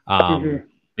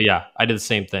 But yeah, I did the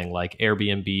same thing. Like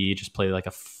Airbnb, just play like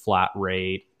a flat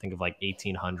rate. Think of like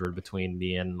 1,800 between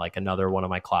me and like another one of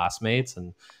my classmates,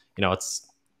 and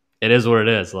it is what it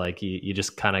is. Like you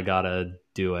just kind of gotta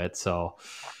do it. So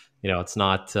it's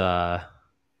not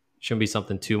shouldn't be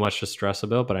something too much to stress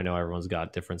about. But I know everyone's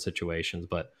got different situations.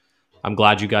 But I'm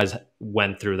glad you guys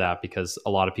went through that, because a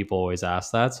lot of people always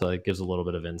ask that. So it gives a little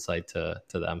bit of insight to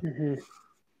them.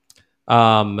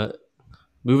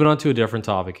 Moving on to a different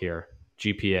topic here.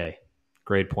 GPA,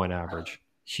 grade point average,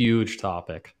 huge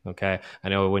topic. Okay. I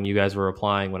know when you guys were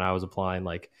applying, when I was applying,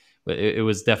 like it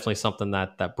was definitely something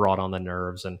that brought on the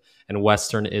nerves, and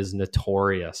Western is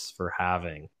notorious for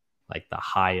having like the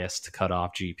highest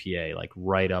cutoff GPA, like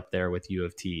right up there with U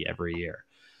of T every year.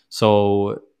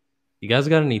 So you guys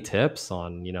got any tips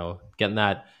on, getting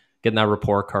that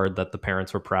report card that the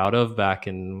parents were proud of back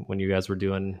in when you guys were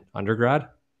doing undergrad?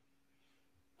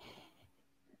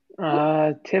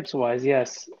 Tips wise,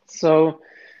 yes. So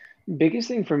Biggest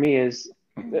thing for me is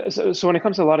so when it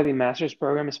comes to a lot of the master's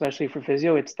program, especially for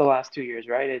physio, it's the last 2 years,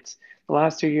 right? It's the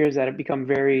last 2 years that have become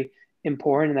very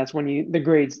important, and that's when the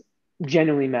grades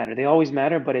genuinely matter. They always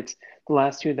matter, but it's the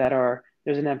last two that are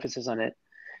there's an emphasis on it.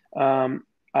 Um,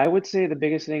 I would say the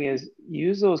biggest thing is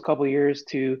use those couple years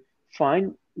to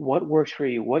find what works for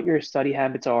you, what your study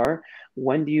habits are.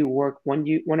 When do you work? When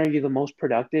are you the most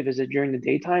productive? Is it during the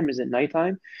daytime? Is it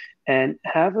nighttime? And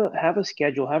have a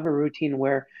schedule, have a routine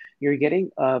where you're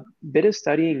getting a bit of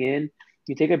studying in.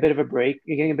 You take a bit of a break.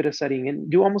 You're getting a bit of studying in.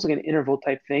 Do almost like an interval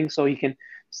type thing, so you can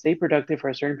stay productive for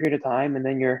a certain period of time, and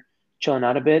then you're chilling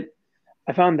out a bit.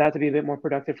 I found that to be a bit more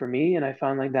productive for me, and I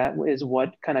found like that is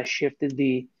what kind of shifted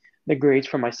the grades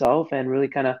for myself and really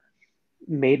kind of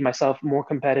made myself more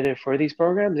competitive for these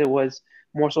programs. It was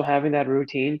more so having that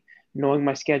routine, knowing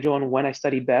my schedule and when I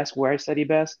study best, where I study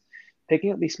best,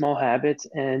 picking up these small habits.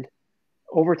 And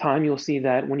over time, you'll see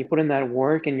that when you put in that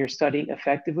work and you're studying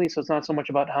effectively, so it's not so much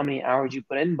about how many hours you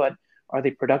put in, but are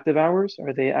they productive hours?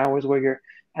 Are they hours where you're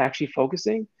actually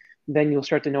focusing? Then you'll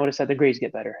start to notice that the grades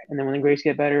get better. And then when the grades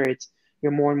get better, it's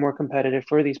you're more and more competitive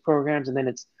for these programs, and then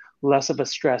it's less of a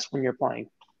stress when you're applying.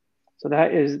 So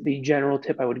that is the general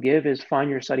tip I would give is find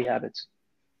your study habits.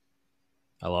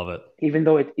 I love it. Even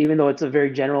though it's a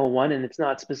very general one and it's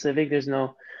not specific, there's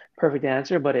no perfect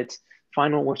answer, but it's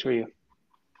find what works for you.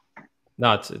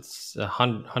 No, it's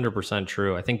 100%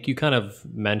 true. I think you kind of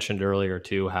mentioned earlier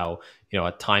too how,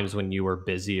 at times when you were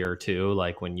busier too,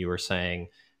 like when you were saying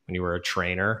when you were a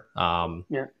trainer,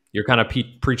 Yeah. you're kind of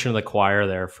preaching to the choir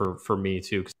there for me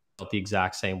too, because I felt the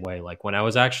exact same way. Like when I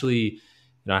was actually,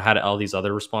 I had all these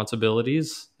other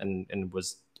responsibilities and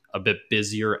was a bit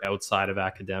busier outside of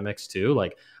academics too.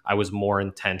 Like I was more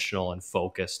intentional and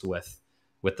focused with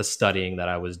the studying that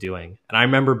I was doing. And I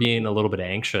remember being a little bit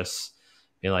anxious,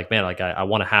 being like, man, like I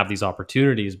want to have these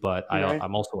opportunities, but Right.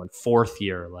 I'm also in fourth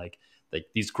year. Like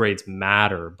these grades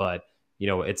matter, but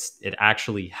it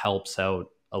actually helps out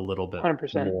a little bit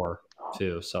 100%. more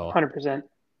too. So 100%.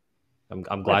 I'm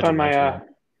I glad you found my mentioned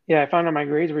that. yeah, I found that my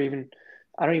grades were even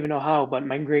I don't even know how, but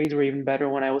my grades were even better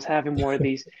when I was having more of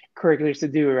these curriculars to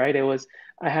do, right? It was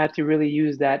I had to really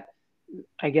use that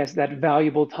I guess that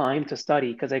valuable time to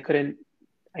study because I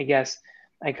guess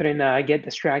I couldn't get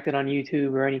distracted on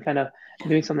YouTube or any kind of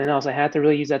doing something else. I had to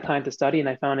really use that time to study, and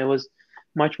I found it was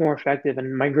much more effective,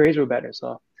 and my grades were better.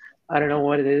 So I don't know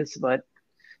what it is, but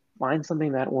find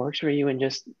something that works for you and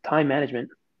just time management.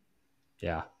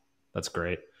 Yeah, that's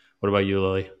great. What about you,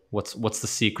 Lily? What's the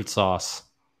secret sauce?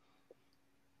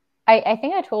 I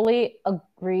think I totally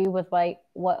agree with like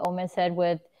what Omid said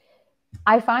with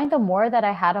I find the more that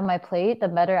I had on my plate, the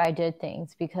better I did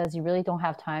things because you really don't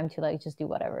have time to like just do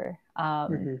whatever.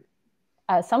 Hmm.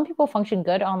 Some people function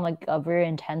good on like a very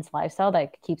intense lifestyle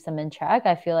that keeps them in check.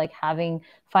 I feel like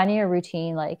finding a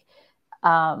routine like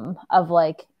of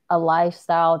like a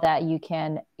lifestyle that you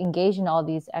can engage in all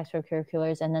these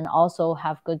extracurriculars and then also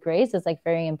have good grades is like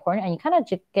very important and you kind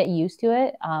of get used to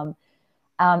it.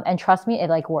 And trust me, it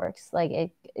like works. Like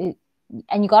it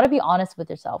and you got to be honest with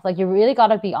yourself. Like you really got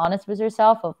to be honest with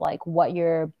yourself of like what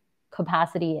your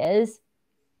capacity is,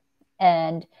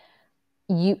 and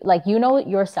you know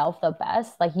yourself the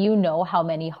best. Like you know how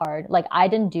many hard. Like I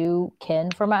didn't do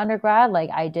kin for my undergrad. Like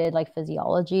I did like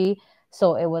physiology,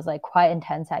 so it was like quite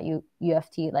intense at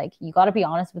UFT. Like you got to be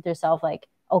honest with yourself. Like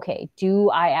okay, do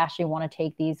I actually want to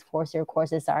take these 4 year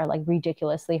courses that are like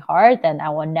ridiculously hard? Then I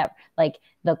will never like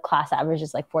the class average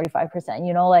is like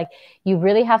 45%. Like you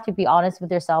really have to be honest with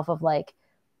yourself of like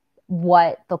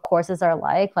what the courses are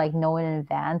like know in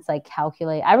advance, like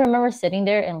calculate. I remember sitting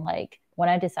there and like when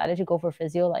I decided to go for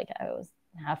physio, like I was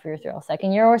half year through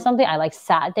second year or something, I like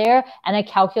sat there and I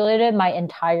calculated my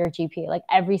entire GPA, like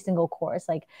every single course,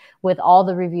 like with all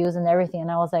the reviews and everything.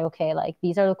 And I was like, okay, like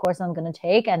these are the courses I'm going to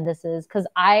take. And this is because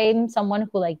I'm someone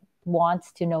who like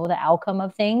wants to know the outcome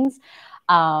of things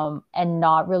and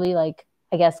not really like,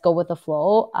 I guess, go with the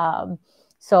flow.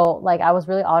 So like I was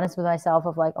really honest with myself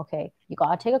of like, okay, you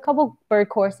gotta take a couple bird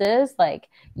courses. Like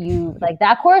you like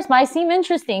that course might seem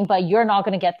interesting, but you're not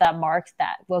gonna get that marks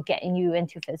that will get you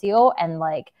into physio. And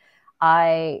like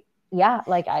I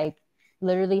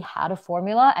literally had a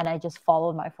formula and I just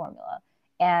followed my formula.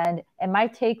 And it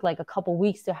might take like a couple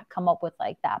weeks to come up with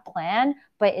like that plan,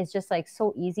 but it's just like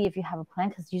so easy if you have a plan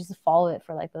because you just follow it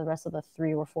for like the rest of the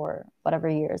 3 or 4 whatever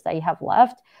years that you have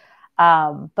left.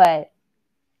 But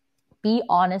be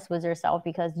honest with yourself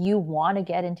because you want to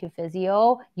get into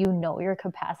physio, you know your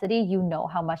capacity, you know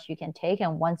how much you can take.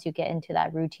 And once you get into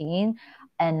that routine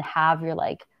and have your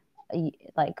like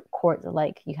course,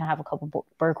 like you can have a couple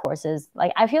bird courses.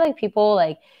 Like I feel like people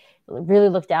really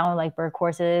look down on like bird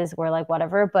courses or like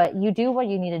whatever, but you do what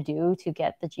you need to do to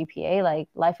get the GPA. Like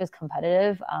life is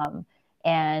competitive,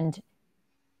 and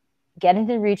get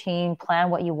into the routine, plan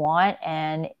what you want,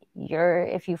 and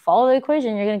if you follow the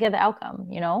equation, you're going to get the outcome,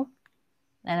 you know,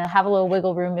 and have a little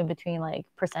wiggle room in between like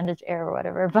percentage error or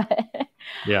whatever.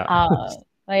 Yeah.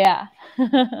 But yeah.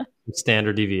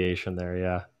 Standard deviation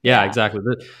there. Yeah, exactly.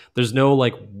 There's no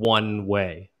like one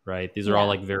way, right? These are all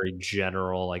like very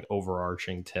general, like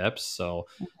overarching tips. So,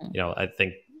 I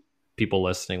think people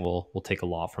listening will take a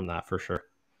lot from that for sure.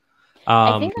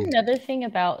 I think another thing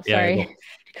about, sorry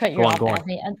to cut you off,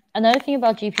 Anthony. Another thing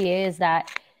about GPA is that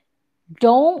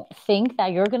don't think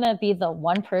that you're going to be the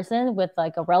one person with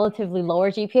like a relatively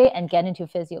lower GPA and get into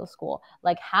physio school.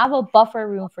 Like have a buffer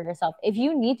room for yourself. If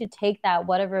you need to take that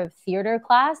whatever theater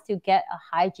class to get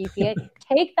a high GPA,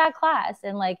 take that class.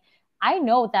 And like, I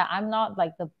know that I'm not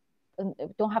like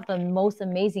don't have the most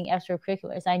amazing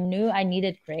extracurriculars. I knew I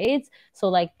needed grades. So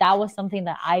like that was something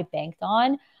that I banked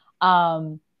on.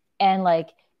 And like,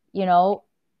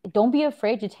 don't be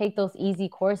afraid to take those easy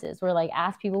courses, or like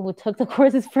ask people who took the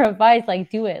courses for advice,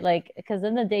 like do it, like, because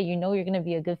in the day, you're going to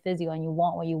be a good physio and you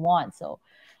want what you want. So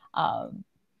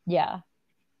yeah.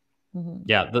 Mm-hmm.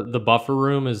 Yeah. The buffer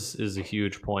room is a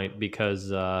huge point because,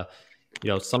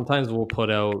 sometimes we'll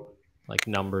put out like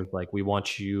numbers, like we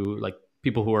want you, like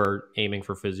people who are aiming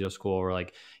for physio school, or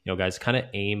like, guys kind of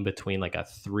aim between like a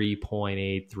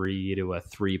 3.83 to a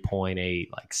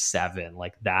 3.8, like 7,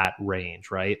 like that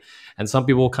range, right? And some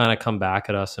people kind of come back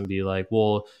at us and be like,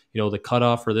 well, the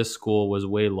cutoff for this school was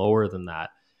way lower than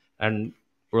that. And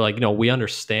we're like, we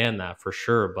understand that for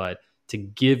sure, but to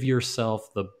give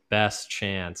yourself the best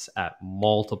chance at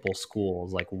multiple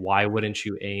schools, like why wouldn't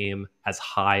you aim as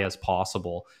high as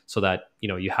possible so that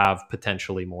you have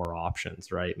potentially more options,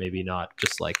 right? Maybe not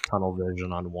just like tunnel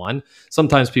vision on one.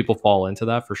 Sometimes people fall into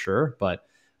that for sure, but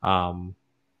I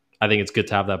think it's good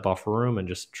to have that buffer room and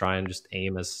just try and just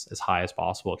aim as high as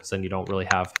possible, because then you don't really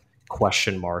have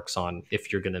question marks on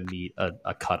if you're going to meet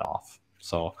a cutoff.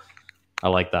 So I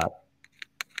like that.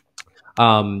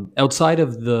 Outside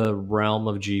of the realm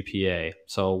of GPA,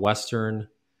 so Western,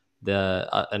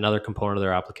 another component of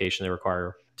their application, they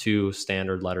require 2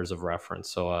 standard letters of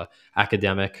reference. So a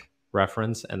academic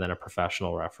reference and then a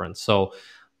professional reference. So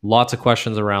lots of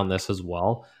questions around this as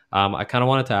well. I kind of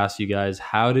wanted to ask you guys,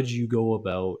 how did you go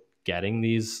about getting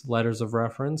these letters of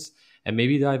reference? And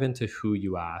maybe dive into who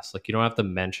you asked. Like, you don't have to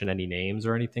mention any names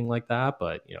or anything like that,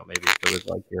 but maybe if it was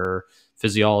like your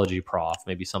physiology prof,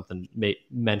 maybe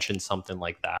mention something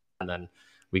like that, and then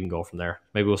we can go from there.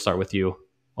 Maybe we'll start with you,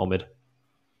 Omid.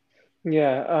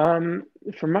 Yeah.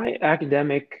 For my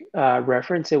academic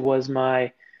reference, it was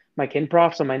my kin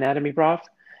prof, so my anatomy prof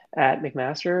at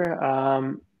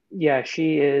McMaster. Yeah,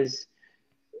 she is.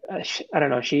 I don't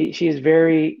know. She is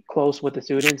very close with the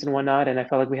students and whatnot, and I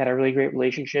felt like we had a really great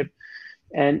relationship.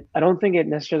 And I don't think it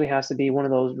necessarily has to be one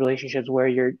of those relationships where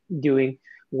you're doing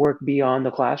work beyond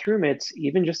the classroom. It's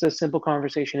even just a simple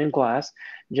conversation in class,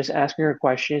 just asking her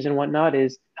questions and whatnot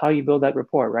is how you build that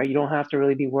rapport, right? You don't have to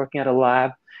really be working at a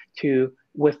lab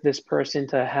with this person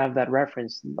to have that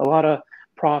reference. A lot of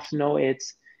profs know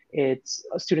it's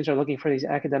students are looking for these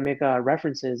academic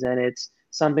references, and it's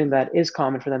something that is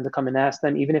common for them to come and ask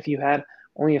them, even if you had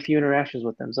only a few interactions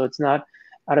with them. So it's not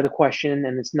out of the question,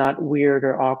 and it's not weird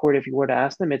or awkward if you were to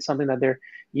ask them. It's something that they're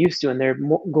used to, and they're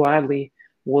gladly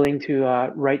willing to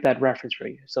write that reference for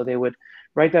you. So they would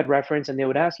write that reference, and they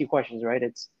would ask you questions, right?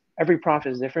 It's every prof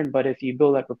is different, but if you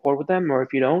build that rapport with them, or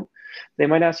if you don't, they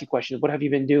might ask you questions. What have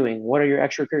you been doing? What are your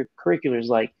extracurriculars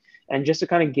like? And just to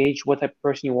kind of gauge what type of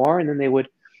person you are, and then they would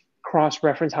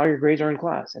cross-reference how your grades are in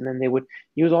class, and then they would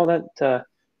use all that to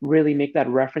really make that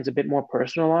reference a bit more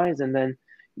personalized, and then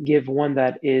give one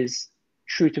that is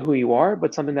true to who you are,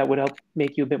 but something that would help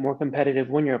make you a bit more competitive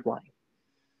when you're applying.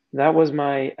 That was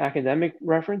my academic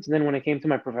reference. And then when it came to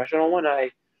my professional one,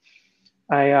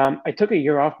 I took a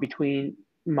year off between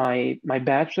my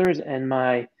bachelor's and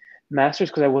my master's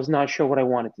because I was not sure what I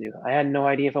wanted to do. I had no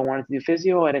idea if I wanted to do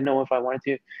physio. I didn't know if I wanted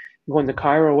to go into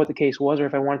chiro or what the case was, or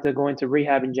if I wanted to go into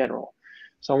rehab in general.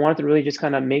 So I wanted to really just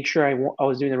kind of make sure I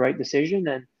was doing the right decision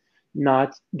and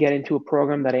not get into a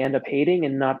program that I end up hating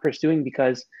and not pursuing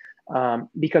because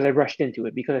I rushed into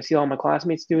it, because I see all my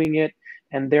classmates doing it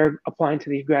and they're applying to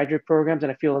these graduate programs,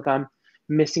 and I feel like I'm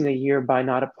missing a year by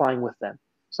not applying with them.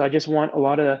 So I just want a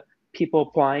lot of people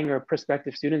applying or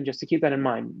prospective students just to keep that in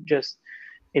mind.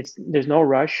 There's no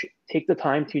rush. Take the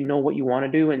time to know what you want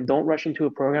to do, and don't rush into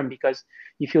a program because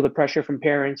you feel the pressure from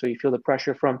parents or you feel the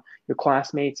pressure from your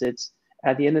classmates. It's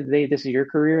at the end of the day, this is your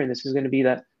career, and this is going to be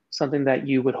something that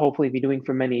you would hopefully be doing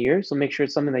for many years. So make sure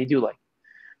it's something that you do like.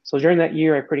 So during that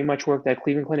year, I pretty much worked at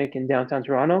Cleveland Clinic in downtown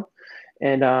Toronto,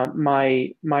 and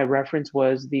my reference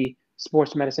was the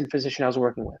sports medicine physician I was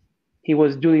working with. He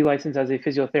was duly licensed as a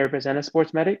physiotherapist and a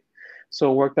sports medic,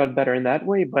 so it worked out better in that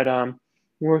way. But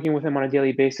working with him on a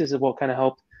daily basis is what kind of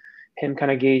helped him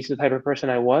kind of gauge the type of person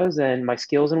I was and my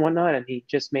skills and whatnot, and he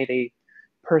just made a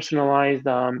personalized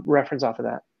reference off of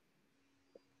that.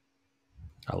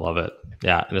 I love it.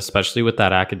 Yeah. And especially with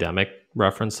that academic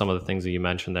reference, some of the things that you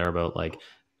mentioned there about like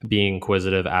being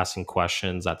inquisitive, asking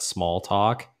questions, that small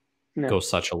talk goes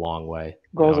such a long way.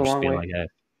 Goes a just long being way. like, hey,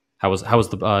 how was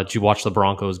the did you watch the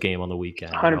Broncos game on the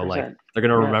weekend? 100%. Like they're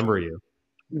gonna remember you.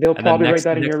 They'll And then probably write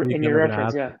that in next your weekend, they're gonna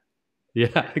reference. ask Yeah. you.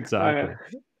 Yeah, exactly.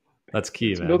 That's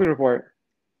key, It's a man. building report.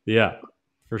 Yeah,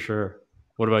 for sure.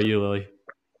 What about you, Lily?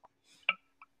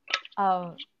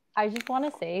 I just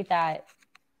want to say that,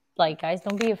 like, guys,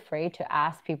 don't be afraid to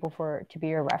ask people to be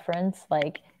your reference.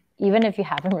 Like, even if you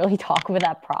haven't really talked with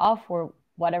that prof or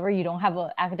whatever, you don't have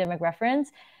an academic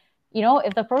reference, you know,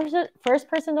 if the first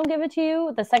person don't give it to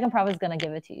you, the second prof is going to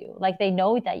give it to you. Like, they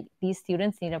know that these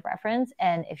students need a reference.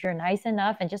 And if you're nice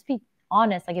enough and just be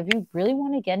honest, like if you really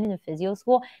want to get into physio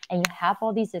school and you have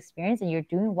all these experience and you're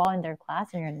doing well in their class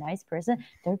and you're a nice person,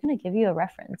 they're going to give you a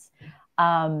reference.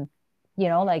 You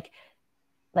know, like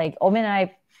Omid and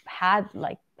I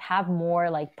have more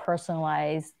like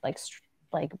personalized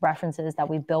like references that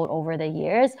we built over the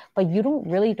years, but you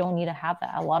don't need to have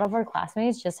that. A lot of our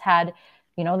classmates just had,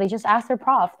 you know, they just asked their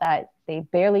prof that they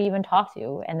barely even talked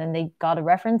to, and then they got a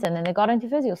reference, and then they got into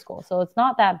physio school. So it's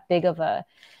not that big of a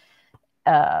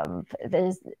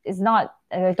it's not,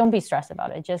 don't be stressed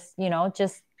about it. Just, you know,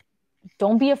 just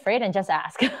don't be afraid and just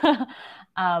ask.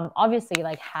 Obviously,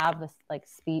 like, have this like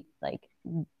speak, like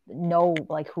know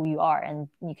like who you are and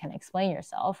you can explain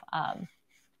yourself.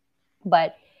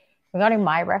 But regarding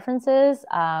my references,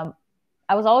 I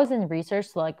was always in research,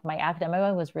 so like my academic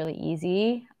one was really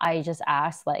easy. I just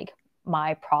asked like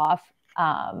my prof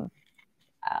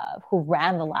who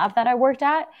ran the lab that I worked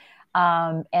at.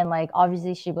 And like,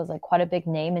 obviously she was like quite a big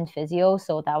name in physio.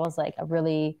 So that was like a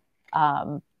really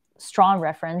strong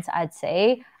reference, I'd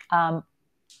say.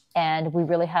 And we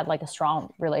really had like a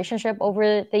strong relationship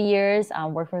over the years,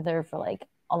 working with her for like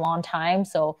a long time.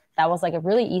 So that was like a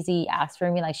really easy ask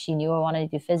for me. Like, she knew I wanted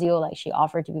to do physio. Like, she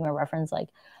offered to be my reference like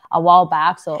a while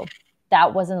back. So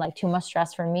that wasn't like too much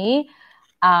stress for me.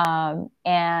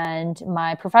 And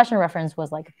my professional reference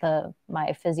was like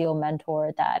my physio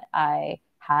mentor that I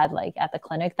had like at the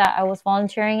clinic that I was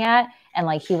volunteering at. And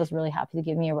like, he was really happy to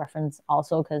give me a reference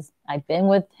also, because I've been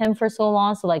with him for so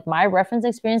long. So like, my reference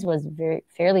experience was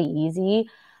fairly easy.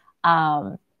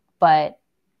 But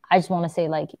I just want to say,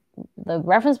 like, the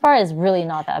reference part is really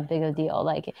not that big a deal.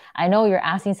 Like, I know you're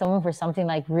asking someone for something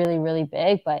like really, really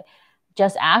big, but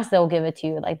just ask, they'll give it to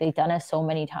you. Like, they've done it so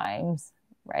many times,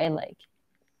 right? Like,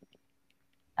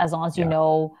 as long as you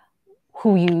know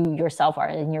who you yourself are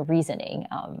in your reasoning,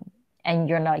 and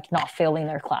you're not failing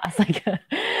their class. Like,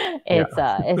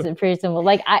 it's pretty simple.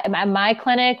 Like, at my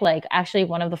clinic, like, actually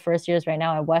one of the first years right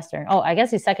now at Western, I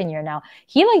guess his second year now,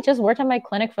 he like just worked at my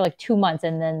clinic for like 2 months,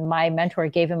 and then my mentor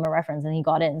gave him a reference and he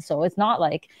got in. So it's not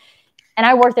like, and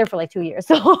I worked there for like 2 years.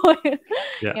 So,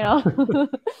 you know.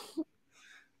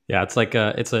 Yeah, it's like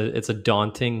it's a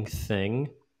daunting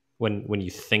thing when you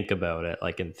think about it,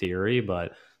 like in theory,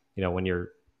 but you know, when you're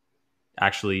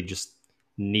actually just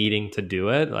needing to do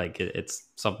it, like it's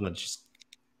something that just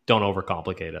don't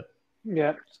overcomplicate it.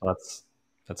 Yeah. So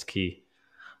that's key.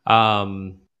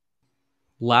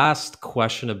 Last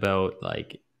question about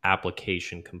like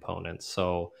application components.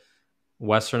 So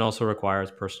Western also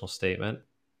requires personal statement.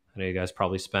 I know you guys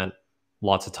probably spent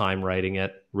lots of time writing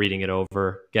it, reading it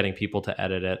over, getting people to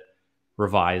edit it,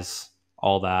 revise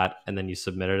all that, and then you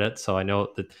submitted it. So I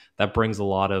know that brings a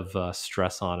lot of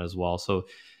stress on as well. So,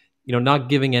 you know, not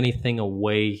giving anything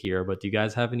away here, but do you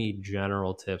guys have any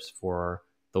general tips for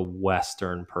the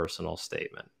Western personal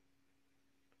statement?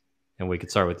 And we could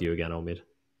start with you again, Omid.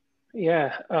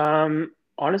 Yeah.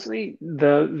 Honestly,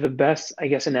 the best, I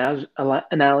guess,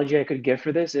 analogy I could give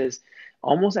for this is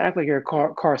almost act like you're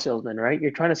a car salesman, right? You're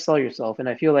trying to sell yourself, and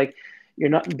I feel like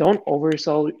don't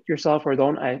oversell yourself, or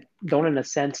don't in a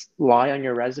sense lie on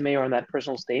your resume or on that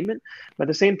personal statement. But at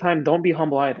the same time, don't be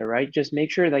humble either, right? Just make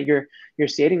sure that you're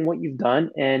stating what you've done,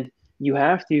 and you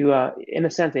have to, in a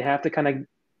sense, they have to kind of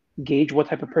gauge what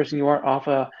type of person you are off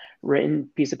a written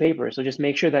piece of paper. So just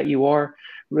make sure that you are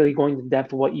really going to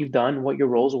depth of what you've done, what your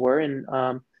roles were, and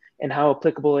how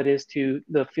applicable it is to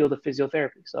the field of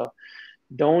physiotherapy. So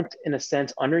don't, in a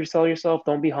sense, undersell yourself.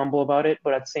 Don't be humble about it,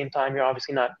 but at the same time, you're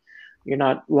obviously not you're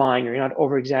not lying, or you're not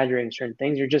over exaggerating certain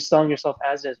things. You're just selling yourself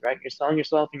as is, right? You're selling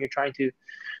yourself and you're trying to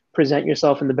present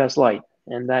yourself in the best light.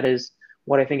 And that is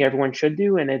what I think everyone should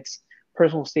do. And it's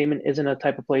personal statement isn't a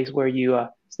type of place where you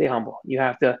stay humble. You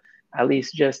have to at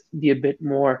least just be a bit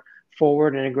more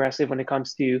forward and aggressive when it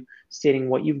comes to stating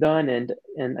what you've done, and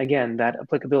again, that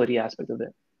applicability aspect of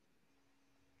it.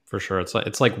 For sure.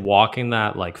 It's like walking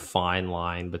that like fine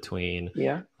line between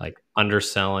like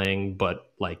underselling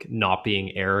but like not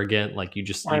being arrogant. Like you need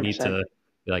 100%. to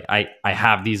be like, I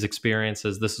have these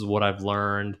experiences. This is what I've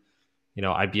learned. You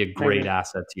know, I'd be a great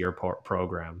asset to your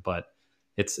program, but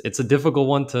it's a difficult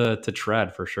one to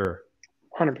tread for sure.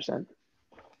 100%.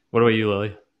 What about you,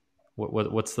 Lily?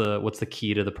 What's the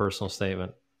key to the personal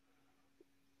statement?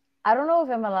 I don't know if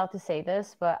I'm allowed to say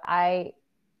this, but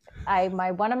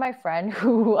one of my friend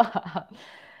who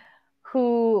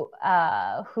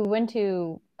went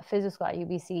to physio school at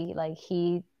UBC, like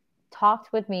he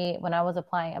talked with me when I was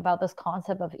applying about this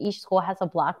concept of each school has a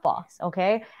black box,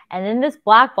 okay? And in this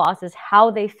black box is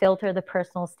how they filter the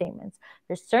personal statements.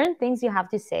 There's certain things you have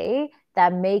to say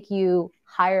that make you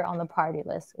higher on the priority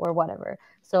list or whatever.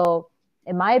 So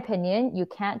in my opinion, you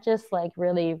can't just like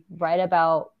really write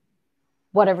about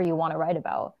whatever you want to write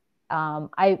about.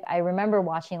 I remember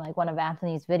watching like one of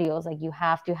Anthony's videos, like you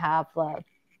have to have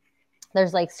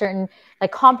there's like certain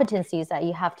like competencies that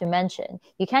you have to mention.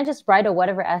 You can't just write a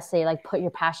whatever essay, like put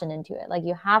your passion into it. Like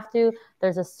you have to,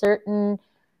 there's a certain,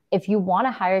 if you want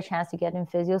a higher chance to get in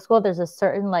physio school, there's a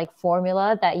certain like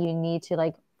formula that you need to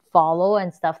like follow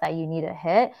and stuff that you need to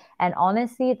hit. And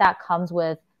honestly, that comes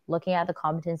with looking at the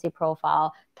competency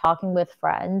profile, talking with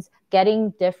friends,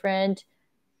 getting different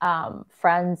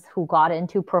friends who got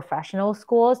into professional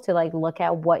schools to like look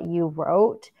at what you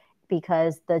wrote,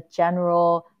 because the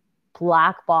general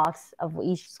black box of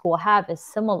each school have is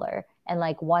similar. And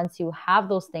like once you have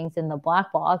those things in the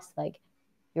black box, like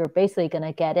you're basically going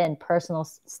to get in personal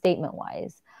statement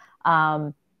wise.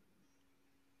 I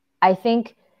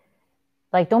think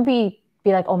like don't be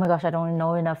like, oh my gosh, I don't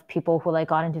know enough people who like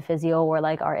got into physio or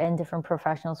like are in different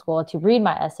professional school to read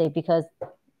my essay, because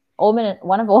one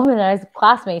of Omid and I's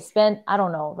classmates spent, I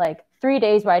don't know, like 3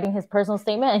 days writing his personal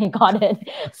statement and he got it.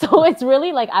 So it's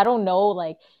really like, I don't know,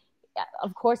 like,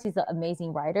 of course he's an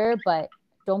amazing writer, but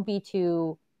don't be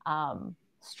too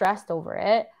stressed over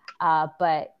it.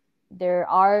 But there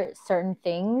are certain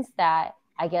things that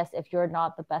I guess if you're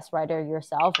not the best writer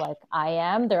yourself, like I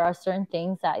am, there are certain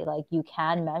things that like you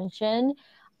can mention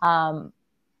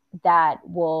that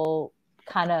will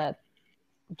kind of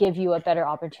give you a better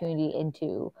opportunity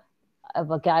of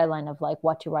a guideline of like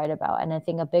what to write about. And I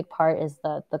think a big part is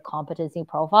the competency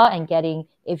profile and getting,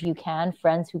 if you can,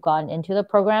 friends who gotten into the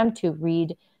program to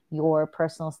read your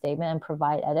personal statement and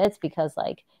provide edits, because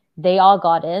like they all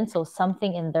got in. So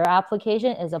something in their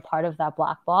application is a part of that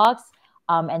black box.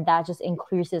 And that just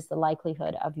increases the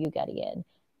likelihood of you getting in.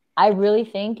 I really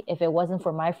think if it wasn't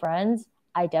for my friends,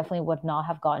 I definitely would not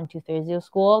have gotten to physio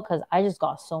school, because I just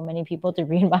got so many people to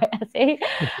read my essay,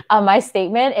 my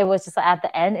statement. It was just at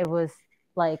the end, it was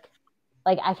like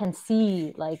I can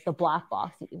see like the black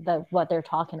box, what they're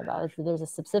talking about. There's a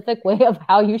specific way of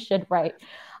how you should write.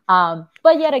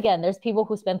 But yet again, there's people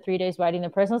who spend 3 days writing their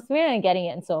personal statement and getting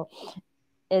it. And so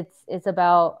it's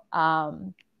about, I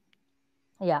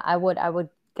would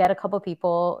get a couple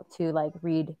people to like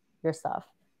read your stuff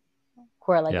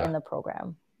who are like in the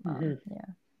program.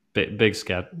 Big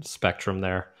spectrum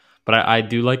there, but I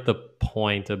do like the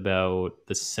point about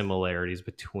the similarities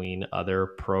between other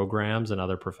programs and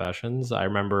other professions. I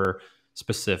remember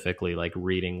specifically like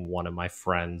reading one of my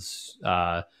friends'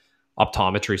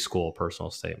 optometry school personal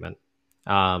statement,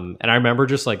 and I remember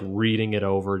just like reading it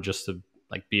over just to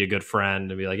like be a good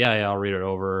friend and be like, yeah, I'll read it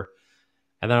over.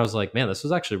 And then I was like, man, this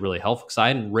was actually really helpful, because I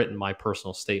hadn't written my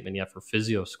personal statement yet for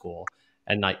physio school.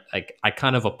 And I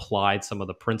kind of applied some of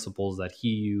the principles that he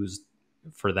used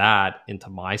for that into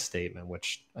my statement,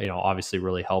 which, you know, obviously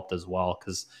really helped as well,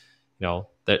 because, you know,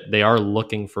 that they are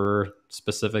looking for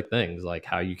specific things like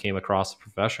how you came across the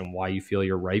profession, why you feel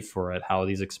you're right for it, how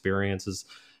these experiences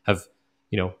have,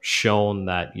 you know, shown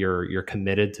that you're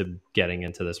committed to getting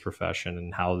into this profession,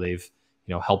 and how they've,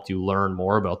 you know, helped you learn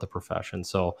more about the profession.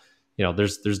 So, you know,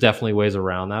 there's definitely ways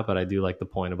around that, but I do like the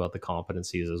point about the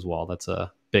competencies as well. That's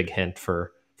a big hint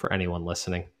for anyone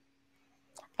listening.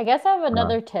 I guess I have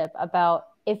another tip about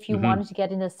if you wanted to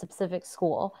get into a specific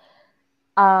school.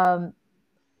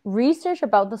 Research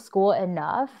about the school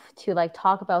enough to like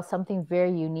talk about something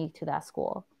very unique to that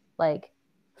school. Like,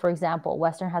 for example,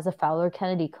 Western has a Fowler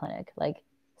Kennedy clinic. Like,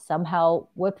 somehow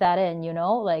whip that in, you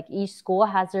know, like each school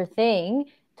has their thing.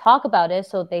 Talk about it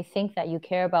so they think that you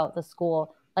care about the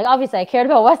school like, obviously I cared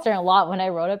about Western a lot when I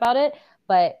wrote about it,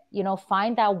 but, you know,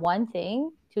 find that one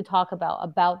thing to talk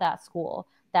about that school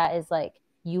that is like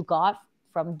you got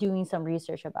from doing some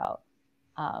research about.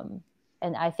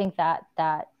 And I think that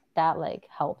like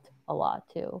helped a lot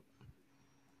too.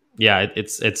 Yeah,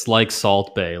 it's like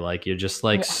Salt Bay. Like you're just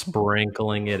like Yeah.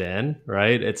 sprinkling it in,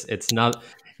 right? It's not,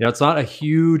 you know, it's not a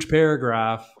huge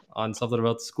paragraph on something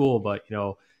about the school, but you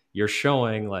know, you're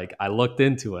showing like I looked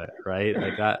into it, right?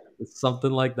 Like that,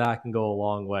 something like that can go a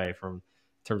long way from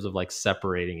in terms of like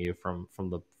separating you from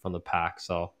the pack.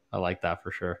 So I like that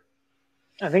for sure.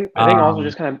 I think also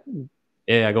just kind of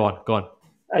Yeah, go on.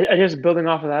 I just building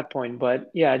off of that point, but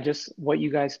yeah, just what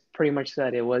you guys pretty much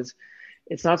said.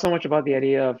 It's not so much about the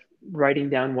idea of writing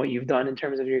down what you've done in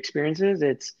terms of your experiences.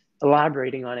 It's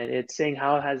elaborating on it. It's saying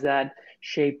how has that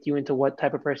shaped you into what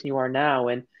type of person you are now,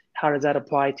 and how does that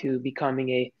apply to becoming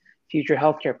a future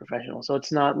healthcare professional. So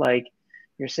it's not like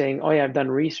you're saying, oh yeah, I've done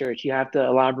research. You have to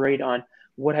elaborate on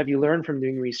what have you learned from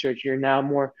doing research. You're now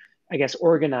more, I guess,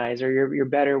 organized, or you're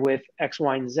better with X,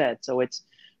 Y, and Z. So it's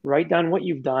write down what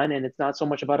you've done, and it's not so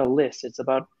much about a list. It's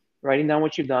about writing down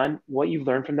what you've done, what you've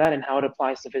learned from that, and how it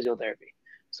applies to physiotherapy.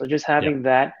 So just Yeah. having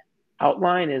that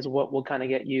outline is what will kind of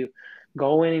get you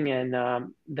going,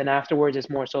 and then afterwards it's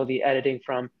more so the editing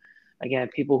from, again,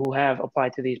 people who have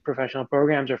applied to these professional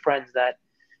programs or friends that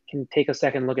can take a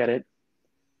second look at it.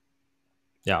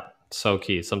 Yeah, so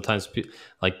key. Sometimes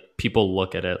like people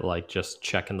look at it like just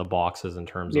checking the boxes in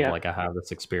terms of Yeah, like I have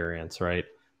this experience, right?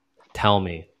 Tell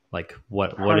me, like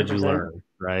what did you 100%. learn,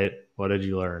 right? What did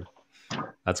you learn?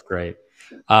 That's great.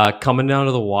 Coming down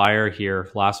to the wire here,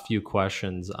 last few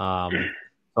questions. So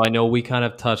I know we kind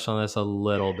of touched on this a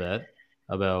little bit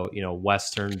about, you know,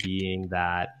 Western being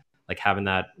that, like having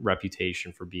that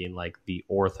reputation for being like the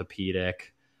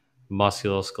orthopedic,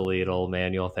 musculoskeletal,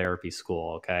 manual therapy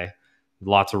school. Okay.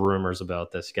 Lots of rumors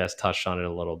about this. You guys touched on it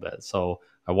a little bit. So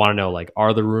I want to know, like,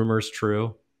 are the rumors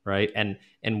true? Right. And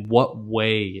what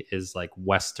way is like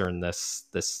Western this,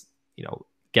 you know,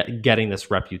 getting this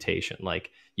reputation?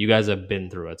 Like you guys have been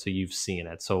through it, so you've seen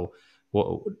it. So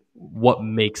what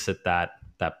makes it that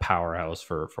powerhouse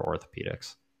for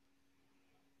orthopedics?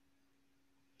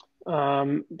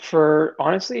 For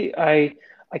honestly, I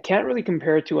can't really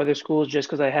compare it to other schools just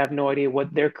because I have no idea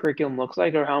what their curriculum looks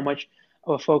like or how much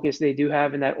of a focus they do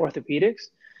have in that orthopedics.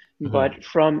 Hmm. But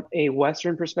from a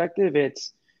Western perspective,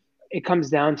 it comes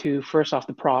down to, first off,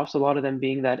 the profs, a lot of them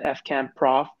being that F camp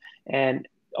prof, and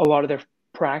a lot of their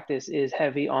practice is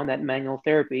heavy on that manual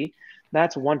therapy.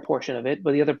 That's one portion of it.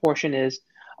 But the other portion is,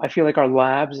 I feel like our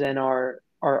labs and our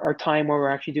time where we're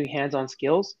actually doing hands-on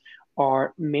skills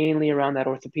are mainly around that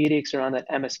orthopedics, around that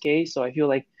MSK. So I feel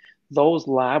like those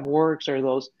lab works or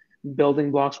those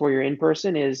building blocks where you're in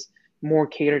person is more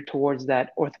catered towards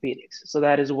that orthopedics. So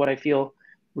that is what I feel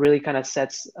really kind of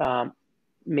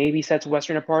maybe sets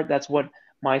Western apart. That's what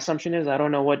my assumption is. I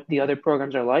don't know what the other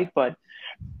programs are like, but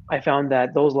I found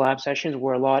that those lab sessions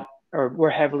were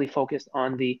heavily focused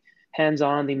on the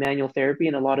hands-on, the manual therapy,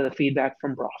 and a lot of the feedback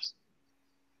from profs.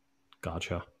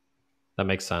 Gotcha. That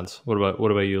makes sense. What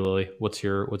about you, Lily? What's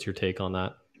your take on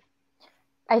that?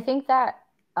 I think that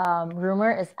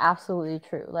rumor is absolutely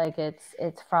true. Like it's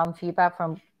from feedback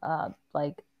from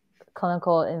like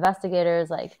clinical investigators,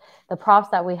 like the profs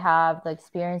that we have, the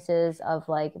experiences of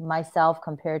like myself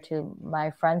compared to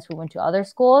my friends who went to other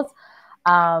schools.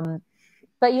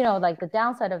 But you know, like the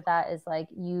downside of that is like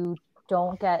you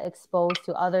don't get exposed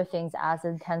to other things as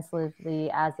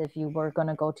intensively as if you were going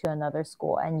to go to another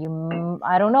school, and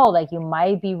I don't know, like you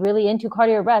might be really into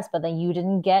cardio rest, but then you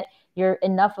didn't get your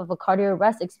enough of a cardio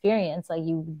rest experience, like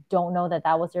you don't know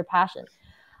that was your passion.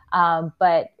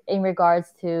 But in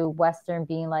regards to Western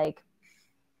being like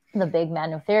the big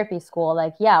manual therapy school,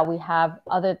 like yeah, we have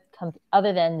other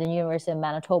than the University of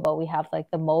Manitoba, we have like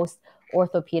the most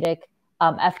orthopedic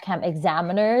FCAM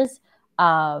examiners.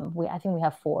 I think we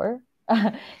have 4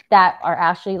 that are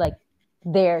actually like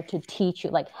there to teach you,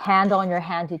 like hand on your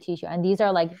hand to teach you, and these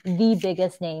are like the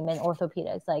biggest name in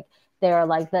orthopedics. Like they are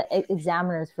like the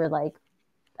examiners for like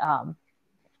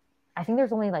I think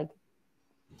there's only like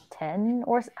 10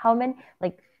 or how many,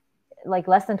 like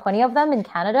less than 20 of them in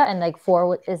Canada, and like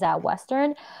 4 is at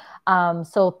Western.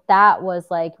 So that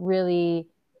was like really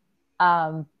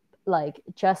like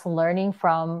just learning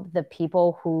from the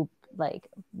people who like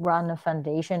run the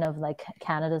foundation of like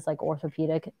Canada's like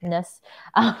orthopedicness.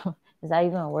 Is that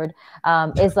even a word?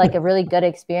 Is like a really good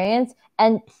experience.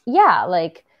 And yeah,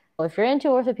 like if you're into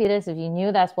orthopedics, if you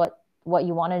knew that's what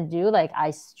you wanted to do, like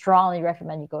I strongly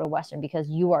recommend you go to Western, because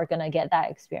you are going to get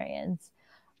that experience.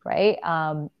 Right.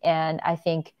 And I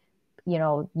think, you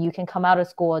know, you can come out of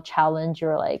school, challenge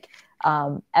your like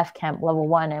F Camp level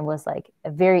 1, and was like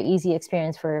a very easy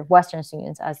experience for Western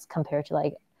students as compared to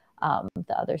like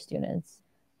the other students,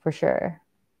 for sure.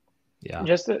 Yeah.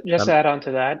 Just to add on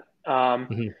to that,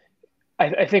 Mhm.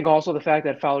 I think also the fact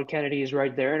that Fowler Kennedy is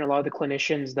right there, and a lot of the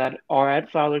clinicians that are at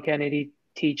Fowler Kennedy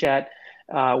teach at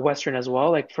Western as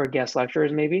well, like for guest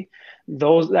lecturers maybe.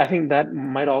 Those, I think that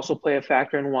might also play a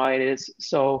factor in why it is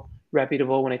so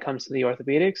reputable when it comes to the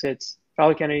orthopedics. It's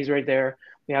Fowler Kennedy's right there.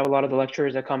 We have a lot of the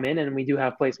lecturers that come in, and we do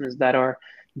have placements that are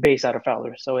based out of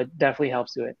Fowler, so it definitely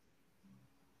helps do it.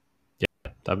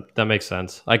 That makes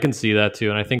sense. I can see that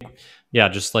too. And I think, yeah,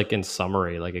 just like in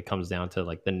summary, like it comes down to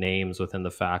like the names within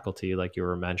the faculty, like you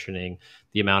were mentioning,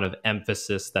 the amount of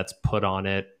emphasis that's put on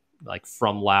it, like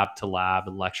from lab to lab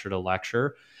and lecture to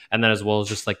lecture. And then as well as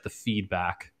just like the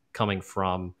feedback coming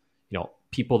from,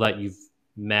 people that you've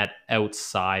met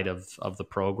outside of the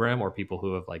program, or people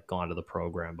who have like gone to the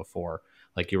program before.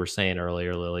 Like you were saying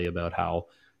earlier, Lily, about how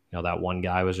that one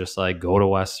guy was just like, go to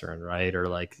Western, right? Or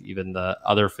like even the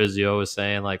other physio was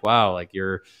saying like, wow, like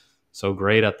you're so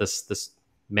great at this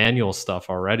manual stuff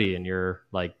already, and you're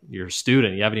a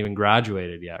student, you haven't even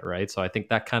graduated yet, right? So I think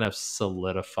that kind of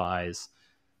solidifies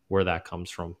where that comes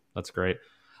from. That's great.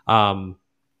 But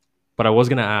I was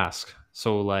going to ask,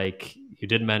 so like you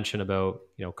did mention about,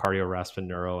 cardio, resp, and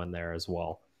neuro in there as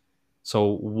well.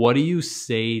 So what do you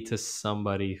say to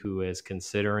somebody who is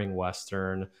considering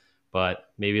Western, but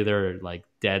maybe they're like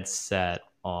dead set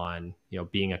on,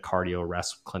 being a cardio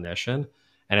rest clinician?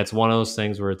 And it's one of those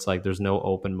things where it's like, there's no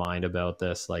open mind about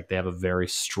this. Like they have a very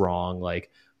strong,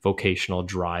 like vocational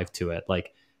drive to it.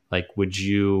 Like, would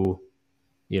you,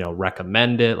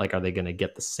 recommend it? Like, are they going to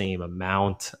get the same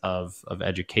amount of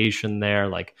education there?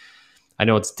 Like, I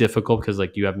know it's difficult because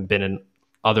like you haven't been in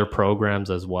other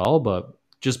programs as well, but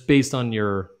just based on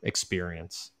your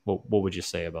experience, what would you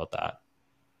say about that?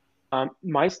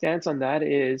 My stance on that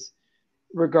is,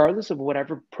 regardless of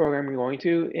whatever program you're going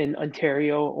to in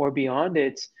Ontario or beyond,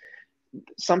 it's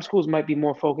some schools might be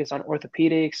more focused on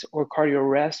orthopedics or cardio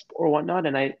resp or whatnot,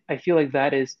 and I feel like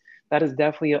that is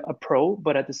definitely a pro.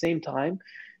 But at the same time,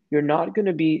 you're not going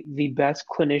to be the best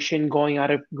clinician going out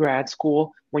of grad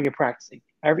school when you're practicing.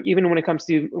 Even when it comes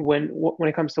to when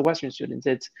it comes to Western students,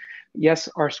 it's, yes,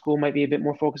 our school might be a bit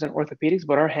more focused on orthopedics,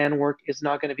 but our handwork is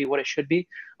not going to be what it should be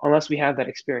unless we have that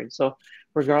experience. So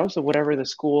regardless of whatever the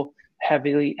school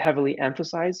heavily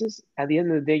emphasizes, at the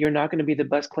end of the day, you're not going to be the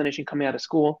best clinician coming out of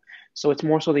school. So it's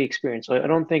more so the experience. So I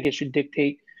don't think it should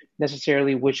dictate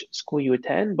necessarily which school you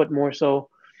attend, but more so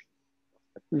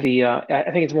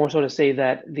I think it's more so to say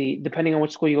that depending on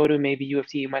which school you go to, maybe U of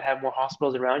T, you might have more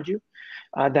hospitals around you.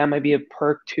 That might be a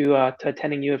perk to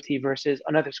attending U of T versus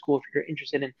another school if you're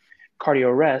interested in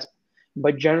cardio rest.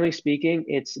 But generally speaking,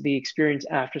 it's the experience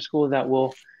after school that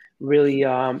will really,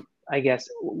 I guess,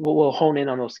 will hone in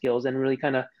on those skills and really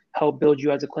kind of help build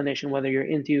you as a clinician, whether you're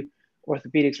into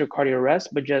orthopedics or cardio rest.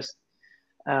 But just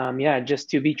just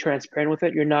to be transparent with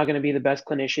it, you're not going to be the best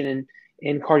clinician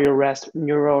in cardio rest,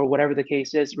 neuro, or whatever the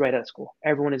case is right at school.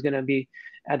 Everyone is going to be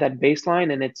at that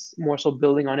baseline, and it's more so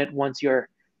building on it once you're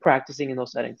practicing in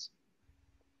those settings.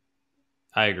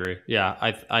 I agree. Yeah,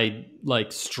 I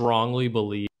like strongly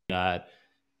believe that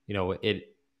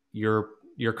your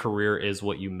career is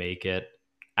what you make it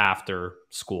after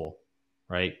school,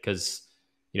 right? Because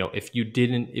if you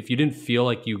didn't feel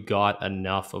like you got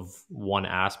enough of one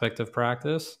aspect of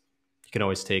practice, you can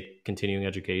always take continuing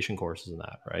education courses in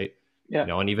that, right? Yeah.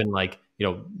 And even like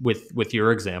with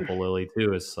your example, Lily,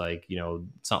 too, it's like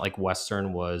it's not like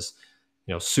Western was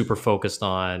super focused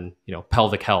on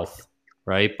pelvic health,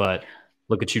 right? But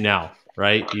look at you now,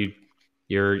 right?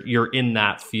 You're in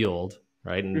that field,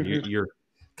 right? And you're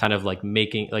kind of like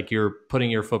you're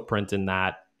putting your footprint in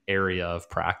that area of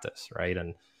practice, right?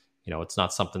 And it's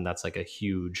not something that's like a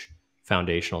huge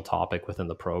foundational topic within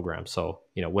the program. So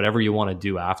whatever you want to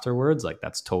do afterwards, like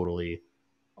that's totally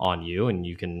on you, and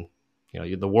you can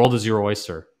the world is your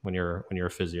oyster when you're a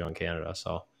physio in Canada.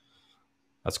 So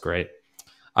that's great.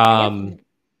 One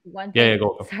thing,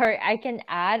 go. Sorry, I can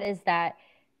add is that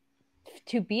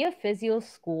to be a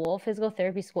physical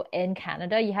therapy school in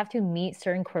Canada, you have to meet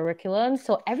certain curriculums.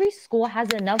 So every school has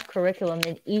enough curriculum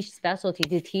in each specialty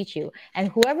to teach you. And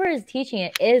whoever is teaching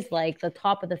it is like the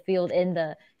top of the field in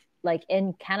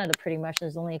Canada, pretty much.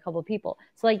 There's only a couple of people.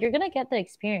 So like you're going to get the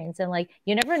experience, and like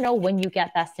you never know when you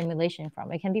get that stimulation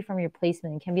from. It can be from your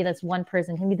placement. It can be this one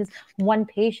person, it can be this one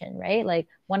patient, right? Like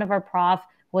one of our prof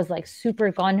was like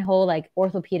super gung-ho, like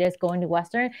orthopedist going to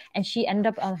Western, and she ended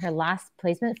up on her last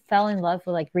placement, fell in love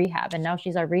with like rehab, and now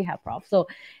she's our rehab prof. So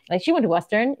like she went to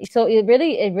Western. So it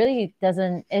really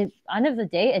doesn't, end of the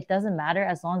day, it doesn't matter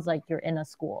as long as like you're in a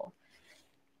school.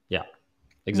 Yeah,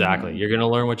 Exactly. Mhm. You're going to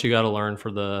learn what you got to learn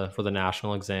for the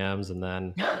national exams, and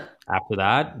then after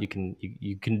that, you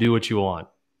can do what you want.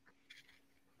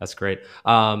 That's great.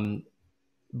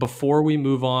 Before we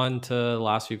move on to the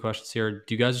last few questions here,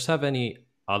 do you guys just have any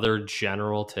other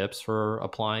general tips for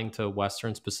applying to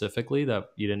Western specifically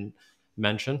that you didn't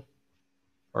mention,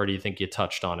 or do you think you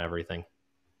touched on everything?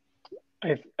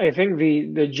 I think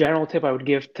the general tip I would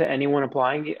give to anyone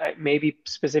applying, maybe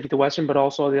specific to Western, but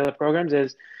also the other programs,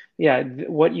 is yeah,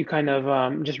 what you kind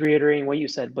of just reiterating what you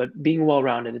said, but being well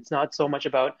rounded. It's not so much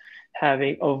about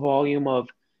having a volume of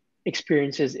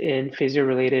experiences in physio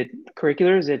related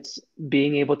curriculars. It's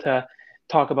being able to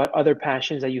talk about other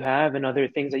passions that you have and other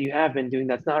things that you have been doing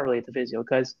that's not related to physio.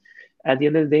 Because at the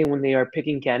end of the day, when they are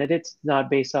picking candidates, it's not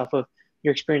based off of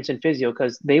your experience in physio,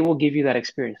 because they will give you that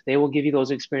experience. They will give you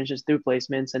those experiences through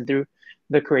placements and through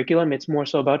the curriculum. It's more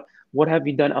so about what have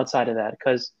you done outside of that.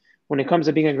 Because when it comes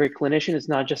to being a great clinician, it's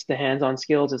not just the hands-on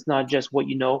skills. It's not just what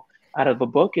you know out of a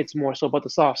book. It's more so about the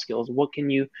soft skills. What can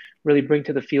you really bring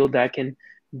to the field that can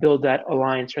build that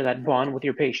alliance or that bond with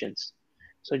your patients?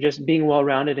 So just being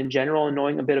well-rounded in general and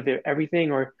knowing a bit of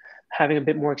everything, or having a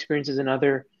bit more experiences in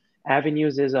other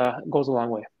avenues, is goes a long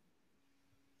way.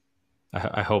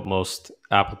 I hope most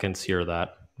applicants hear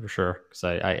that for sure, because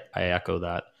I echo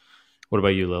that. What about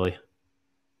you, Lily?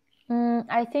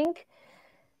 I think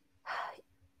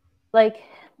like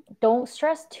don't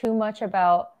stress too much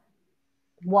about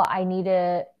what I need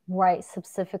to write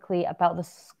specifically about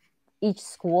each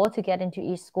school to get into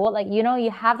each school. Like, you know,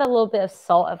 you have that little bit of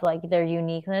salt of like their